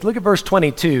doing it. Look at verse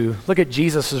 22. Look at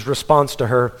Jesus' response to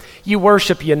her. You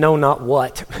worship you know not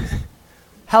what.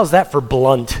 How's that for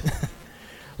blunt?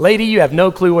 Lady, you have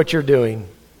no clue what you're doing.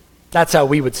 That's how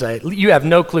we would say it. You have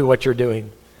no clue what you're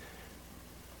doing.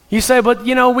 You say, but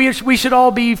you know, we should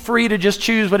all be free to just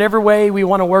choose whatever way we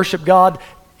want to worship God.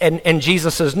 And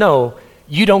Jesus says, no,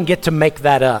 you don't get to make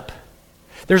that up.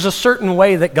 There's a certain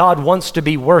way that God wants to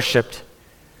be worshiped.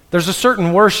 There's a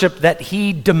certain worship that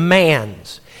He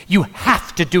demands. You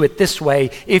have to do it this way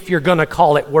if you're going to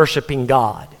call it worshiping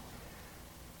God.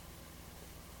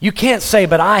 You can't say,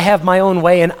 but I have my own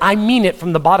way and I mean it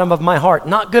from the bottom of my heart.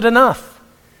 Not good enough.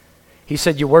 He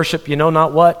said, you worship you know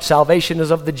not what. Salvation is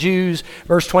of the Jews.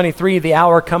 Verse 23, the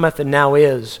hour cometh and now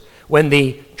is when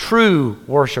the true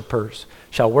worshipers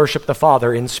shall worship the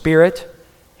Father in spirit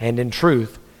and in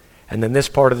truth. And then this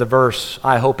part of the verse,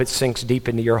 I hope it sinks deep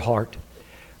into your heart.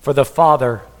 For the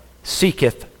Father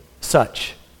seeketh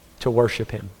such to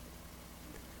worship Him.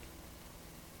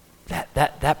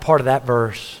 That part of that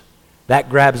verse, that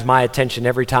grabs my attention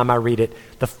every time I read it.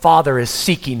 The Father is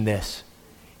seeking this.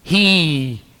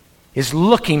 He is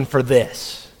looking for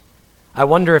this. I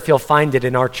wonder if He'll find it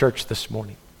in our church this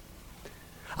morning.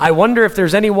 I wonder if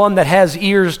there's anyone that has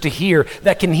ears to hear,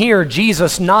 that can hear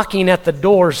Jesus knocking at the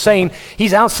door, saying,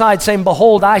 He's outside saying,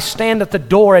 behold, I stand at the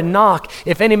door and knock.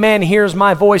 If any man hears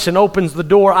my voice and opens the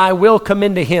door, I will come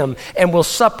into him and will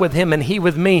sup with him and he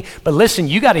with me. But listen,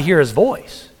 you got to hear His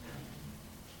voice.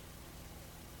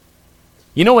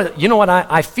 You know what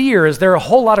I fear is there are a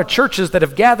whole lot of churches that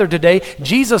have gathered today.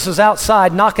 Jesus is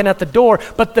outside knocking at the door,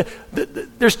 but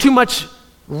there's too much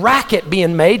racket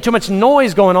being made, too much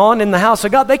noise going on in the house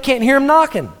of God. They can't hear Him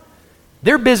knocking.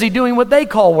 They're busy doing what they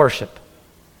call worship.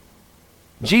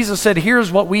 Jesus said,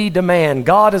 here's what we demand.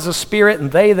 God is a spirit,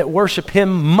 and they that worship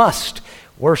Him must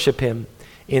worship Him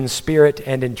in spirit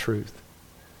and in truth.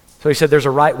 So He said there's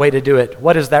a right way to do it.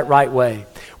 What is that right way?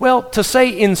 Well, to say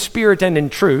in spirit and in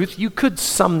truth, you could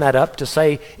sum that up to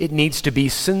say it needs to be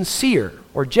sincere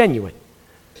or genuine.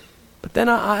 But then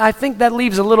I think that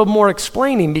leaves a little more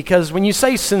explaining, because when you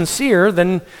say sincere,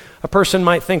 then a person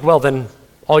might think, well, then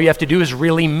all you have to do is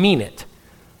really mean it.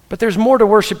 But there's more to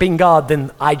worshiping God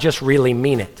than I just really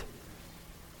mean it.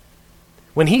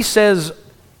 When He says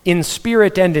in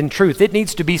spirit and in truth, it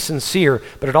needs to be sincere,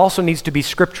 but it also needs to be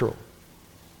scriptural.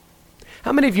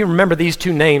 How many of you remember these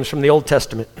two names from the Old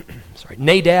Testament?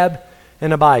 Nadab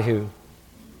and Abihu.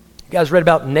 You guys read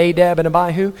about Nadab and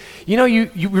Abihu? You know, you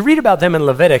read about them in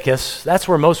Leviticus. That's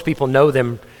where most people know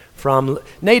them from.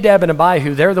 Nadab and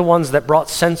Abihu, they're the ones that brought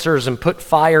censers and put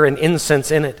fire and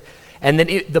incense in it. And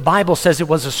then the Bible says it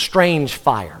was a strange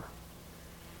fire.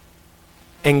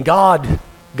 And God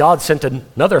sent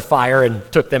another fire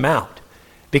and took them out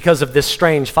because of this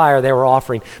strange fire they were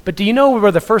offering. But do you know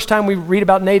where the first time we read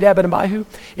about Nadab and Abihu?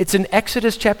 It's in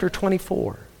Exodus chapter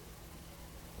 24.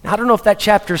 Now, I don't know if that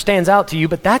chapter stands out to you,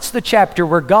 but that's the chapter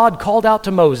where God called out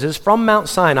to Moses from Mount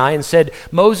Sinai and said,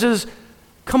 Moses,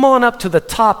 come on up to the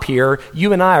top here.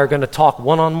 You and I are going to talk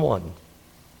one-on-one.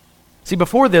 See,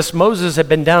 before this, Moses had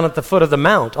been down at the foot of the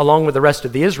mount along with the rest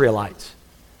of the Israelites.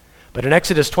 But in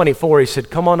Exodus 24, he said,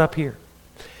 come on up here.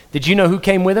 Did you know who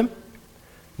came with him?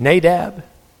 Nadab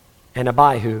and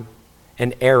Abihu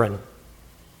and Aaron.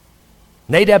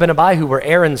 Nadab and Abihu were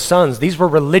Aaron's sons. These were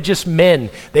religious men.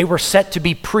 They were set to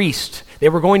be priests. They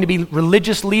were going to be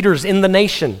religious leaders in the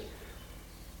nation.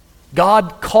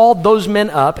 God called those men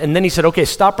up, and then he said, okay,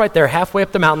 stop right there, halfway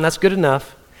up the mountain. That's good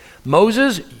enough.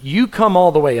 Moses, you come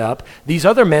all the way up. These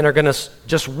other men are going to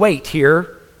just wait here,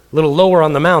 a little lower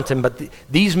on the mountain. But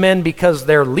these men, because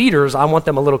they're leaders, I want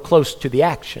them a little close to the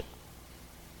action.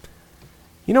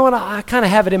 You know what? I kind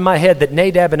of have it in my head that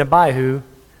Nadab and Abihu,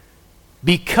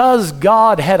 because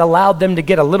God had allowed them to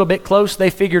get a little bit close,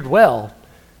 they figured, well,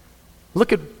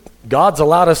 look at, God's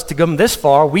allowed us to come this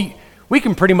far. We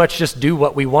can pretty much just do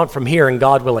what we want from here and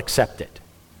God will accept it.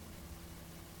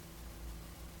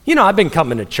 You know, I've been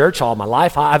coming to church all my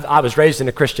life. I was raised in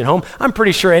a Christian home. I'm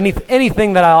pretty sure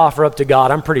anything that I offer up to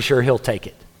God, I'm pretty sure he'll take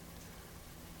it.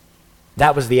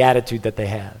 That was the attitude that they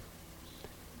had.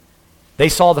 They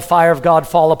saw the fire of God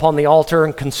fall upon the altar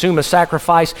and consume a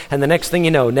sacrifice, and the next thing you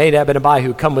know, Nadab and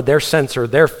Abihu come with their censer,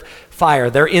 their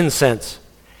fire, their incense,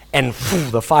 and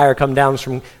the fire comes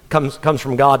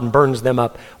from God and burns them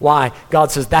up. Why?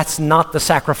 God says, that's not the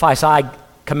sacrifice I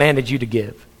commanded you to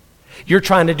give. You're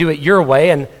trying to do it your way,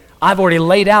 and I've already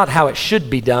laid out how it should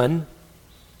be done.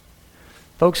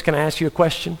 Folks, can I ask you a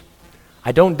question?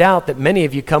 I don't doubt that many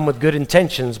of you come with good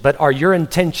intentions, but are your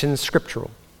intentions scriptural?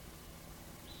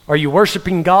 Are you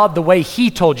worshiping God the way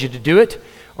he told you to do it?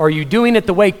 Or are you doing it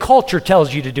the way culture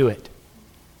tells you to do it?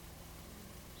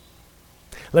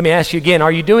 Let me ask you again,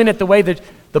 are you doing it the way that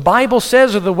the Bible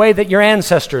says or the way that your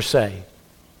ancestors say?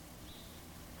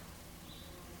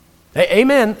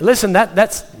 Amen. Listen,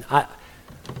 I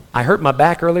hurt my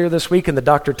back earlier this week and the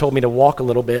doctor told me to walk a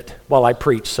little bit while I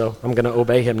preach, so I'm going to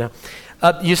obey him now.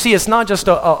 You see, it's not just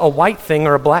a white thing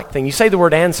or a black thing. You say the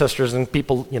word ancestors and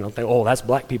people, think, oh, that's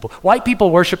black people. White people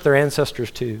worship their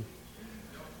ancestors too.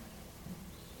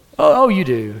 Oh, you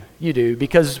do. You do.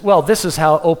 Because, well, this is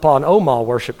how Opa and Oma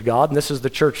worshiped God, and this is the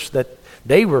church that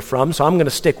they were from, so I'm going to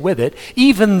stick with it,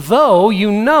 even though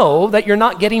you know that you're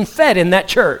not getting fed in that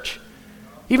church.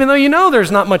 Even though you know there's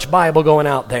not much Bible going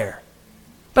out there.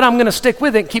 But I'm going to stick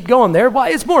with it and keep going there. Why?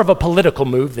 It's more of a political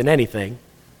move than anything.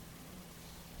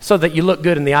 So that you look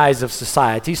good in the eyes of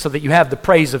society, so that you have the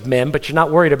praise of men, but you're not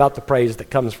worried about the praise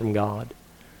that comes from God.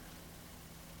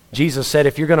 Jesus said,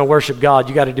 if you're going to worship God,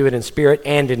 you got to do it in spirit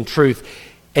and in truth.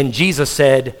 And Jesus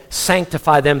said,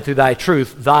 sanctify them through thy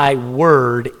truth. Thy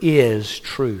word is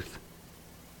truth.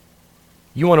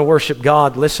 You want to worship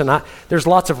God, listen, there's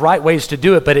lots of right ways to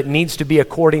do it, but it needs to be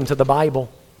according to the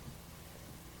Bible.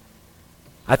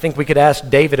 I think we could ask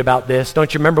David about this.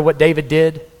 Don't you remember what David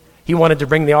did? He wanted to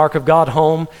bring the ark of God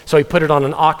home, so he put it on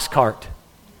an ox cart.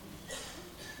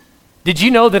 Did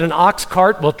you know that an ox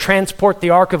cart will transport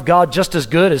the ark of God just as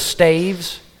good as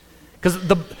staves? Because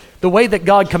the way that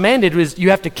God commanded was you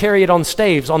have to carry it on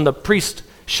staves on the priest's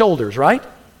shoulders, right?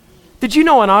 Did you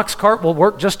know an ox cart will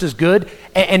work just as good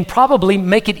and probably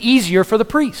make it easier for the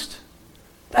priest?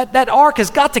 That ark has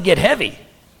got to get heavy.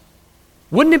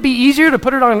 Wouldn't it be easier to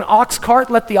put it on an ox cart,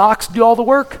 let the ox do all the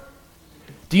work?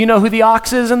 Do you know who the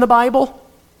ox is in the Bible?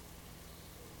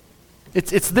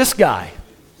 It's this guy.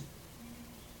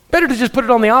 Better to just put it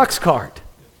on the ox cart.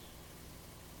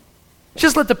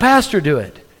 Just let the pastor do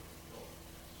it.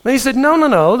 And he said,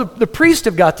 no, the priests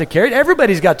have got to carry it.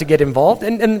 Everybody's got to get involved,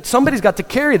 and somebody's got to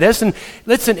carry this. And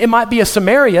listen, it might be a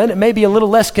Samaria, and it may be a little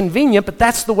less convenient, but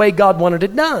that's the way God wanted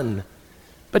it done.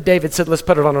 But David said, let's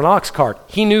put it on an ox cart.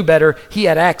 He knew better. He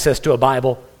had access to a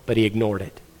Bible, but he ignored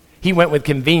it. He went with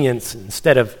convenience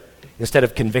instead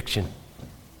of conviction.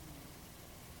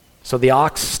 So the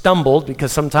ox stumbled,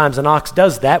 because sometimes an ox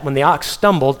does that. When the ox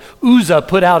stumbled, Uzzah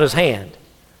put out his hand.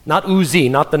 Not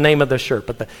Uzi, not the name of the shirt,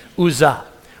 but the Uzzah.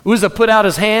 Uzzah put out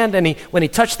his hand, and when he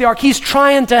touched the ark, he's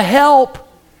trying to help.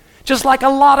 Just like a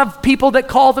lot of people that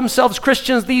call themselves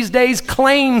Christians these days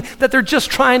claim that they're just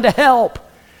trying to help.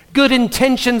 Good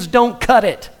intentions don't cut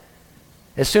it.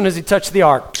 As soon as he touched the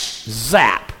ark,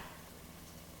 zap,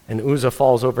 and Uzzah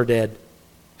falls over dead,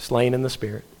 slain in the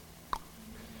spirit.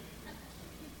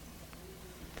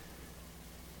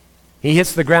 He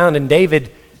hits the ground, and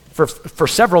David, for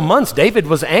several months, David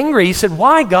was angry. He said,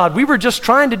 why, God? We were just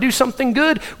trying to do something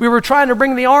good. We were trying to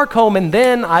bring the ark home, and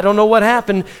then, I don't know what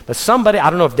happened, but somebody, I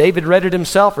don't know if David read it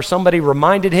himself or somebody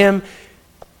reminded him.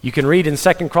 You can read in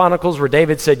 2 Chronicles where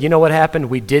David said, you know what happened?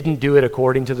 We didn't do it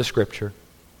according to the Scripture.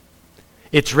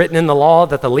 It's written in the law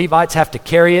that the Levites have to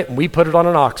carry it, and we put it on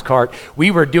an ox cart. We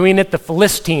were doing it the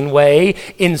Philistine way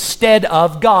instead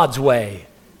of God's way.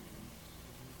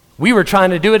 We were trying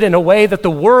to do it in a way that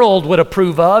the world would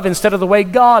approve of instead of the way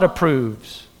God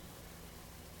approves.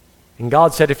 And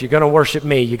God said, if you're going to worship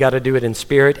me, you got to do it in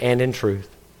spirit and in truth.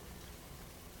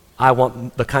 I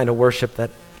want the kind of worship that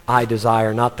I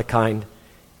desire, not the kind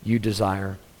you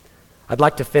desire. I'd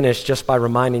like to finish just by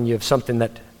reminding you of something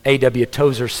that A.W.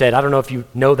 Tozer said. I don't know if you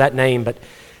know that name, but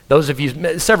those of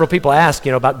you, several people ask,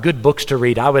 about good books to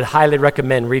read. I would highly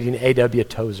recommend reading A.W.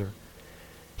 Tozer.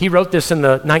 He wrote this in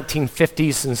the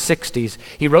 1950s and 60s.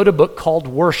 He wrote a book called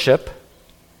Worship,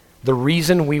 The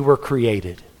Reason We Were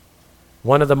Created.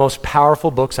 One of the most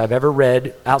powerful books I've ever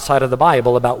read outside of the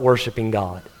Bible about worshiping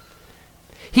God.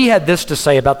 He had this to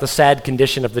say about the sad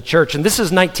condition of the church, and this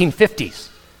is 1950s.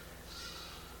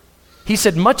 He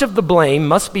said, much of the blame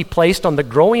must be placed on the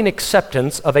growing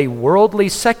acceptance of a worldly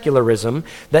secularism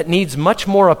that needs much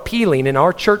more appealing in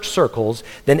our church circles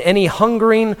than any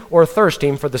hungering or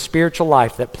thirsting for the spiritual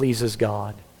life that pleases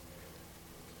God.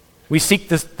 We seek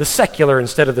the secular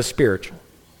instead of the spiritual.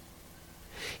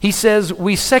 He says,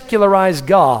 we secularize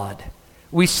God,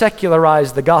 we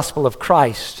secularize the gospel of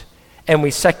Christ, and we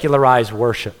secularize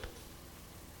worship.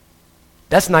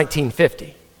 That's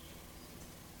 1950.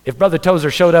 If Brother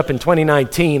Tozer showed up in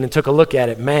 2019 and took a look at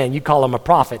it, man, you call him a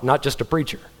prophet, not just a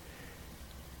preacher.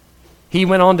 He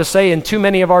went on to say, in too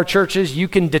many of our churches, you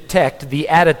can detect the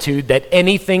attitude that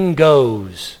anything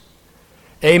goes.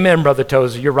 Amen, Brother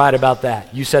Tozer, you're right about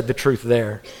that. You said the truth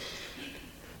there.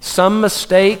 Some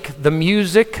mistake the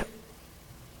music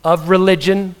of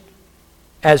religion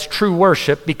as true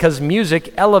worship because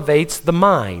music elevates the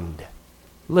mind.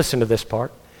 Listen to this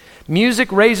part.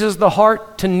 Music raises the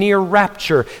heart to near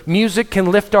rapture. Music can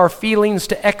lift our feelings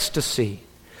to ecstasy.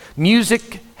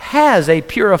 Music has a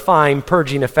purifying,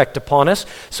 purging effect upon us,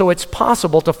 so it's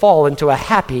possible to fall into a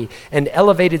happy and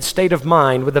elevated state of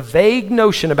mind with a vague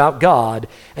notion about God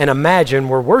and imagine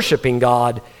we're worshiping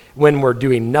God when we're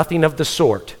doing nothing of the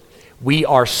sort. We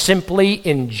are simply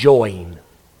enjoying.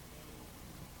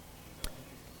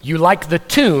 You like the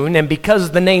tune, and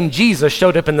because the name Jesus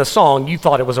showed up in the song, you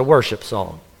thought it was a worship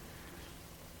song.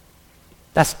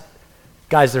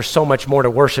 Guys, there's so much more to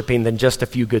worshiping than just a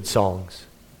few good songs.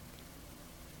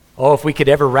 Oh, if we could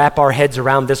ever wrap our heads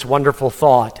around this wonderful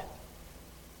thought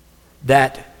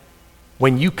that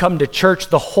when you come to church,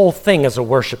 the whole thing is a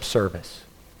worship service.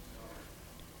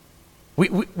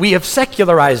 We have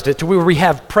secularized it to where we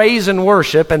have praise and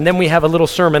worship, and then we have a little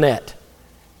sermonette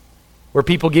where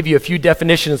people give you a few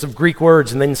definitions of Greek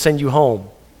words and then send you home.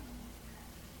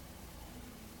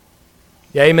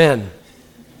 Yeah, amen.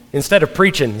 Instead of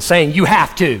preaching, saying you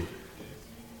have to.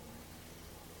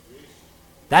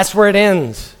 That's where it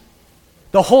ends.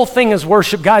 The whole thing is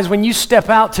worship. Guys, when you step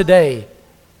out today,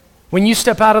 when you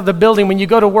step out of the building, when you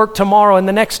go to work tomorrow and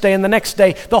the next day and the next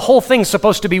day, the whole thing's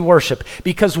supposed to be worship.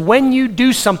 Because when you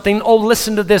do something, oh,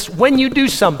 listen to this, when you do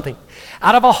something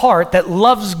out of a heart that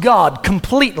loves God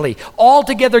completely,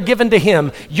 altogether given to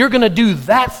Him, you're going to do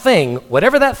that thing,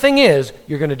 whatever that thing is,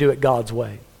 you're going to do it God's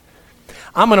way.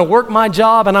 I'm going to work my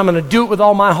job and I'm going to do it with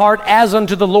all my heart as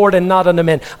unto the Lord and not unto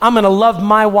men. I'm going to love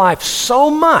my wife so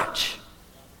much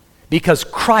because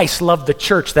Christ loved the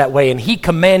church that way and He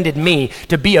commanded me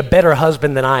to be a better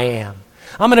husband than I am.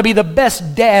 I'm going to be the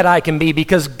best dad I can be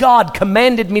because God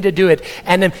commanded me to do it.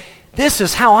 And then this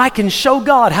is how I can show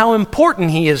God how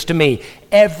important He is to me.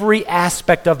 Every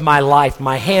aspect of my life,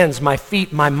 my hands, my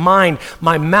feet, my mind,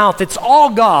 my mouth, it's all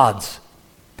God's.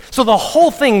 So the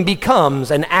whole thing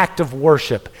becomes an act of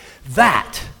worship.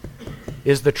 That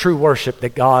is the true worship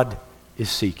that God is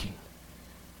seeking.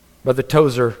 Brother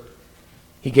Tozer,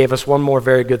 he gave us one more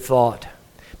very good thought.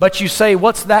 But you say,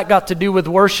 what's that got to do with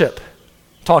worship?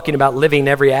 Talking about living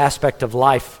every aspect of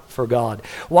life for God.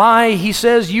 Why, he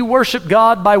says, you worship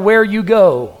God by where you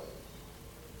go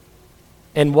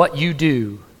and what you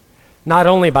do, not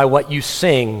only by what you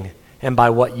sing and by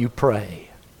what you pray.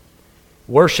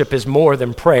 Worship is more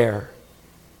than prayer.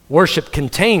 Worship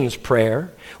contains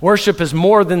prayer. Worship is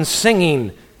more than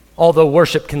singing, although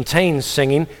worship contains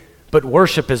singing, but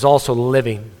worship is also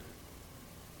living.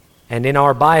 And in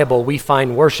our Bible, we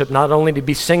find worship not only to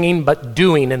be singing, but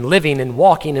doing and living and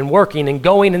walking and working and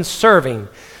going and serving,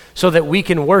 so that we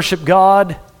can worship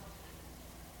God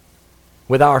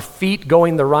with our feet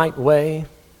going the right way,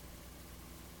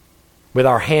 with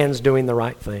our hands doing the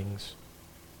right things.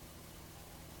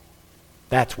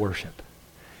 That's worship.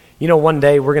 You know, one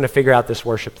day we're going to figure out this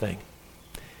worship thing.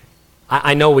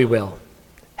 I know we will.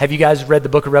 Have you guys read the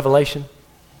book of Revelation?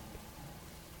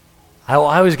 I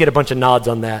always get a bunch of nods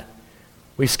on that.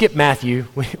 We skip Matthew,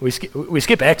 we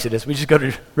skip Exodus, we just go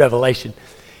to Revelation.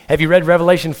 Have you read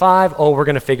Revelation 5? Oh, we're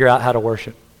going to figure out how to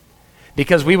worship.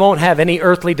 Because we won't have any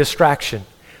earthly distraction.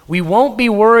 We won't be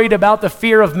worried about the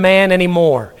fear of man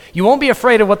anymore. You won't be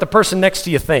afraid of what the person next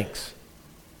to you thinks.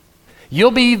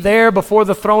 You'll be there before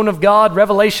the throne of God,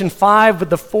 Revelation 5, with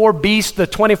the 4 beasts, the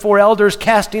 24 elders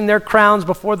casting their crowns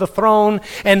before the throne,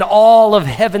 and all of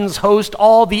heaven's host,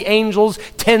 all the angels,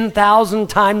 10,000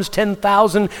 times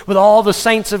 10,000, with all the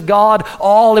saints of God,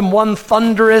 all in one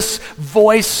thunderous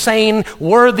voice saying,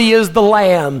 "Worthy is the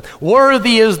Lamb,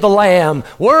 worthy is the Lamb,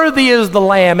 worthy is the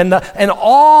Lamb." And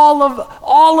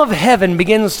all of heaven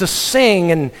begins to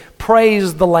sing and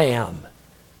praise the Lamb.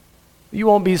 You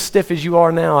won't be as stiff as you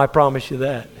are now, I promise you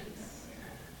that.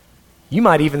 You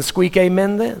might even squeak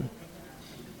amen then.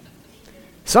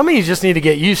 Some of you just need to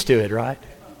get used to it, right?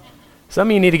 Some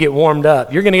of you need to get warmed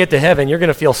up. You're going to get to heaven, you're going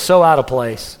to feel so out of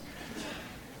place.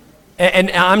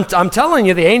 And I'm telling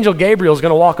you, the angel Gabriel is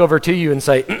going to walk over to you and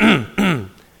say,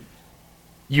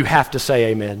 you have to say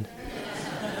amen.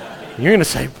 You're going to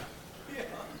say,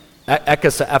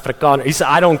 Ekasa Afrikaner. He said,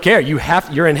 I don't care.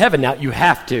 You're in heaven now. You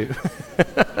have to.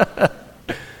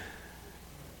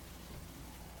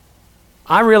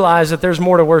 I realize that there's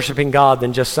more to worshiping God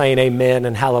than just saying amen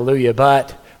and hallelujah,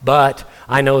 but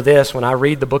I know this, when I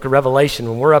read the book of Revelation,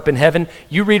 when we're up in heaven,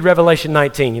 you read Revelation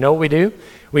 19, you know what we do?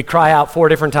 We cry out 4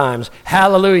 different times,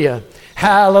 hallelujah,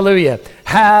 hallelujah,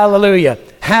 hallelujah,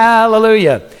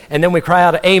 hallelujah, and then we cry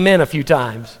out amen a few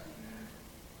times,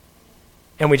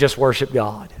 and we just worship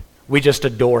God. We just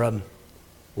adore Him.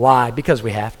 Why? Because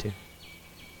we have to.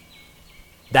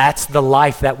 That's the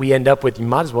life that we end up with. You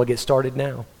might as well get started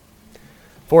now.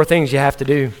 4 things you have to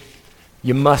do.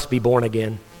 You must be born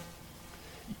again.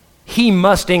 He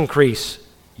must increase.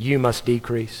 You must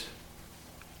decrease.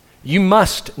 You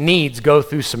must needs go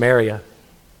through Samaria.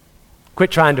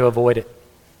 Quit trying to avoid it.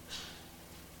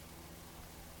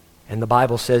 And the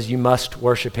Bible says you must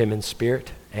worship Him in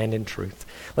spirit and in truth.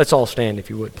 Let's all stand if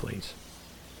you would, please.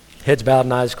 Heads bowed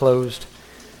and eyes closed.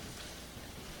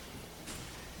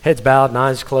 Heads bowed and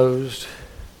eyes closed.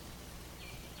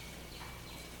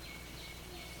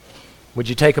 Would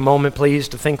you take a moment, please,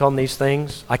 to think on these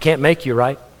things? I can't make you,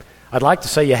 right? I'd like to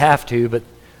say you have to, but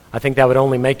I think that would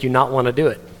only make you not want to do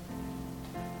it.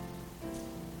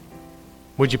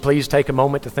 Would you please take a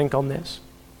moment to think on this?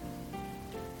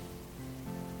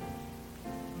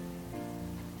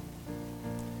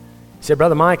 He said,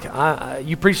 Brother Mike,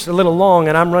 you preached a little long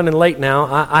and I'm running late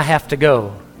now. I have to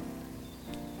go.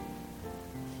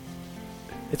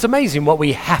 It's amazing what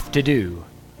we have to do.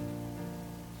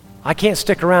 I can't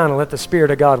stick around and let the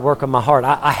Spirit of God work on my heart.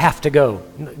 I have to go.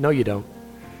 No, you don't.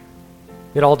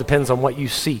 It all depends on what you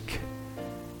seek.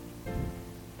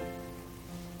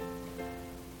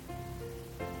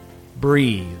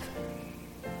 Breathe.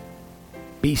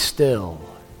 Be still.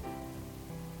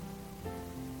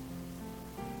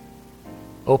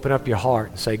 Open up your heart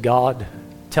and say, God,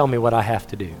 tell me what I have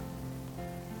to do.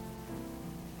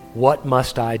 What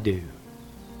must I do?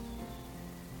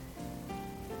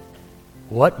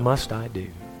 What must I do?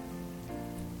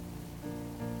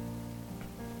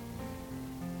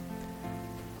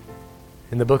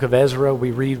 In the book of Ezra,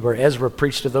 we read where Ezra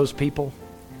preached to those people.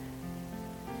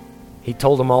 He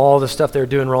told them all the stuff they were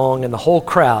doing wrong, and the whole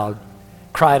crowd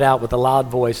cried out with a loud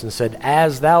voice and said,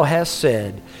 "As thou hast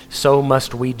said, so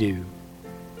must we do."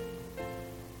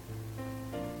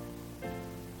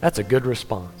 That's a good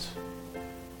response.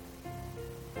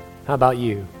 How about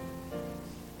you?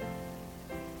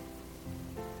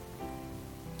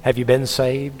 Have you been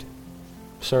saved,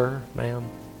 sir, ma'am?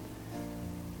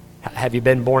 Have you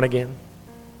been born again?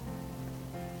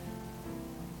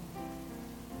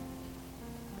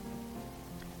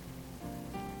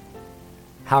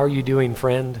 How are you doing,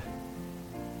 friend,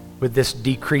 with this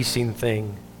decreasing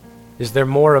thing? Is there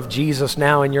more of Jesus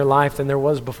now in your life than there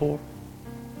was before?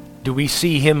 Do we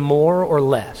see Him more or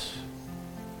less?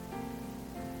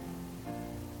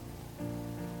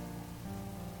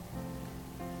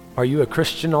 Are you a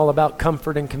Christian all about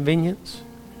comfort and convenience?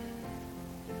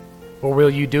 Or will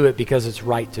you do it because it's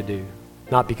right to do,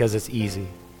 not because it's easy?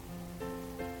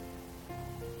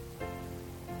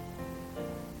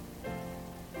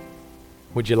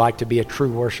 Would you like to be a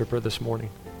true worshiper this morning?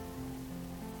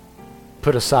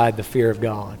 Put aside the fear of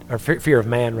God, or fear of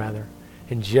man rather,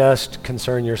 and just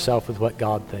concern yourself with what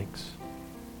God thinks.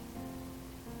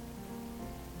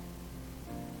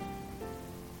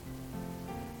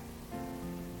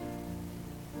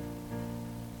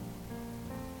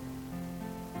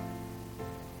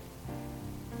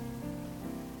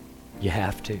 You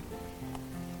have to.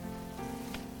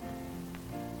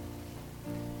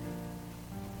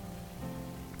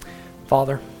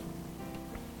 Father,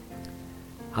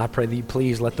 I pray that you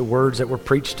please let the words that were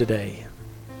preached today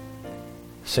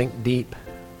sink deep.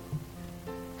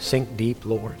 Sink deep,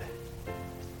 Lord.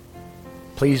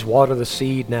 Please water the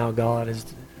seed now, God, as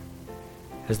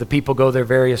the people go their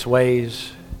various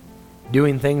ways,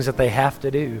 doing things that they have to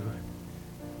do.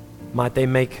 Might they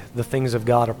make the things of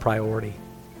God a priority.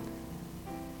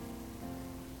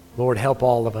 Lord, help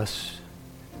all of us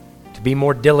to be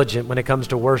more diligent when it comes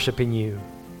to worshiping you.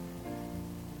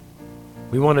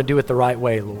 We want to do it the right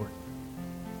way, Lord.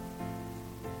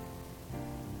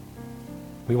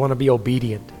 We want to be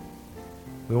obedient.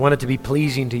 We want it to be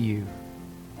pleasing to you.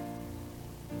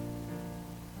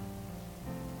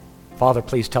 Father,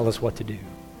 please tell us what to do.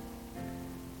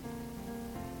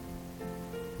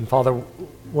 And Father,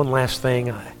 one last thing.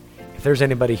 If there's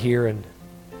anybody here and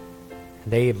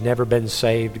they have never been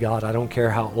saved, God, I don't care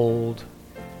how old,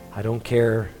 I don't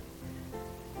care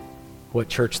what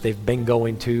church they've been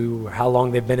going to, or how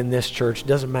long they've been in this church, it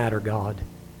doesn't matter, God.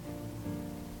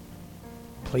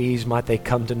 Please, might they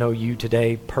come to know you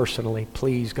today personally.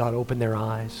 Please, God, open their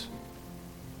eyes.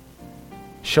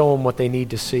 Show them what they need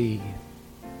to see.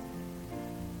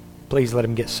 Please let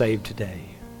them get saved today.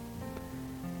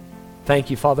 Thank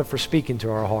you, Father, for speaking to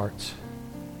our hearts.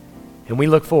 And we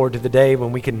look forward to the day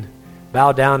when we can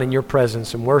bow down in your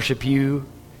presence and worship you.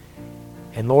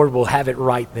 And Lord, we'll have it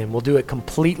right then. We'll do it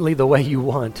completely the way you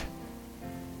want.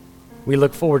 We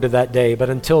look forward to that day. But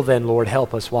until then, Lord,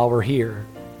 help us while we're here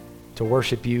to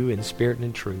worship you in spirit and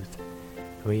in truth.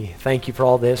 We thank you for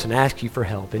all this and ask you for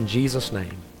help. In Jesus'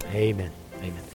 name, amen. Amen.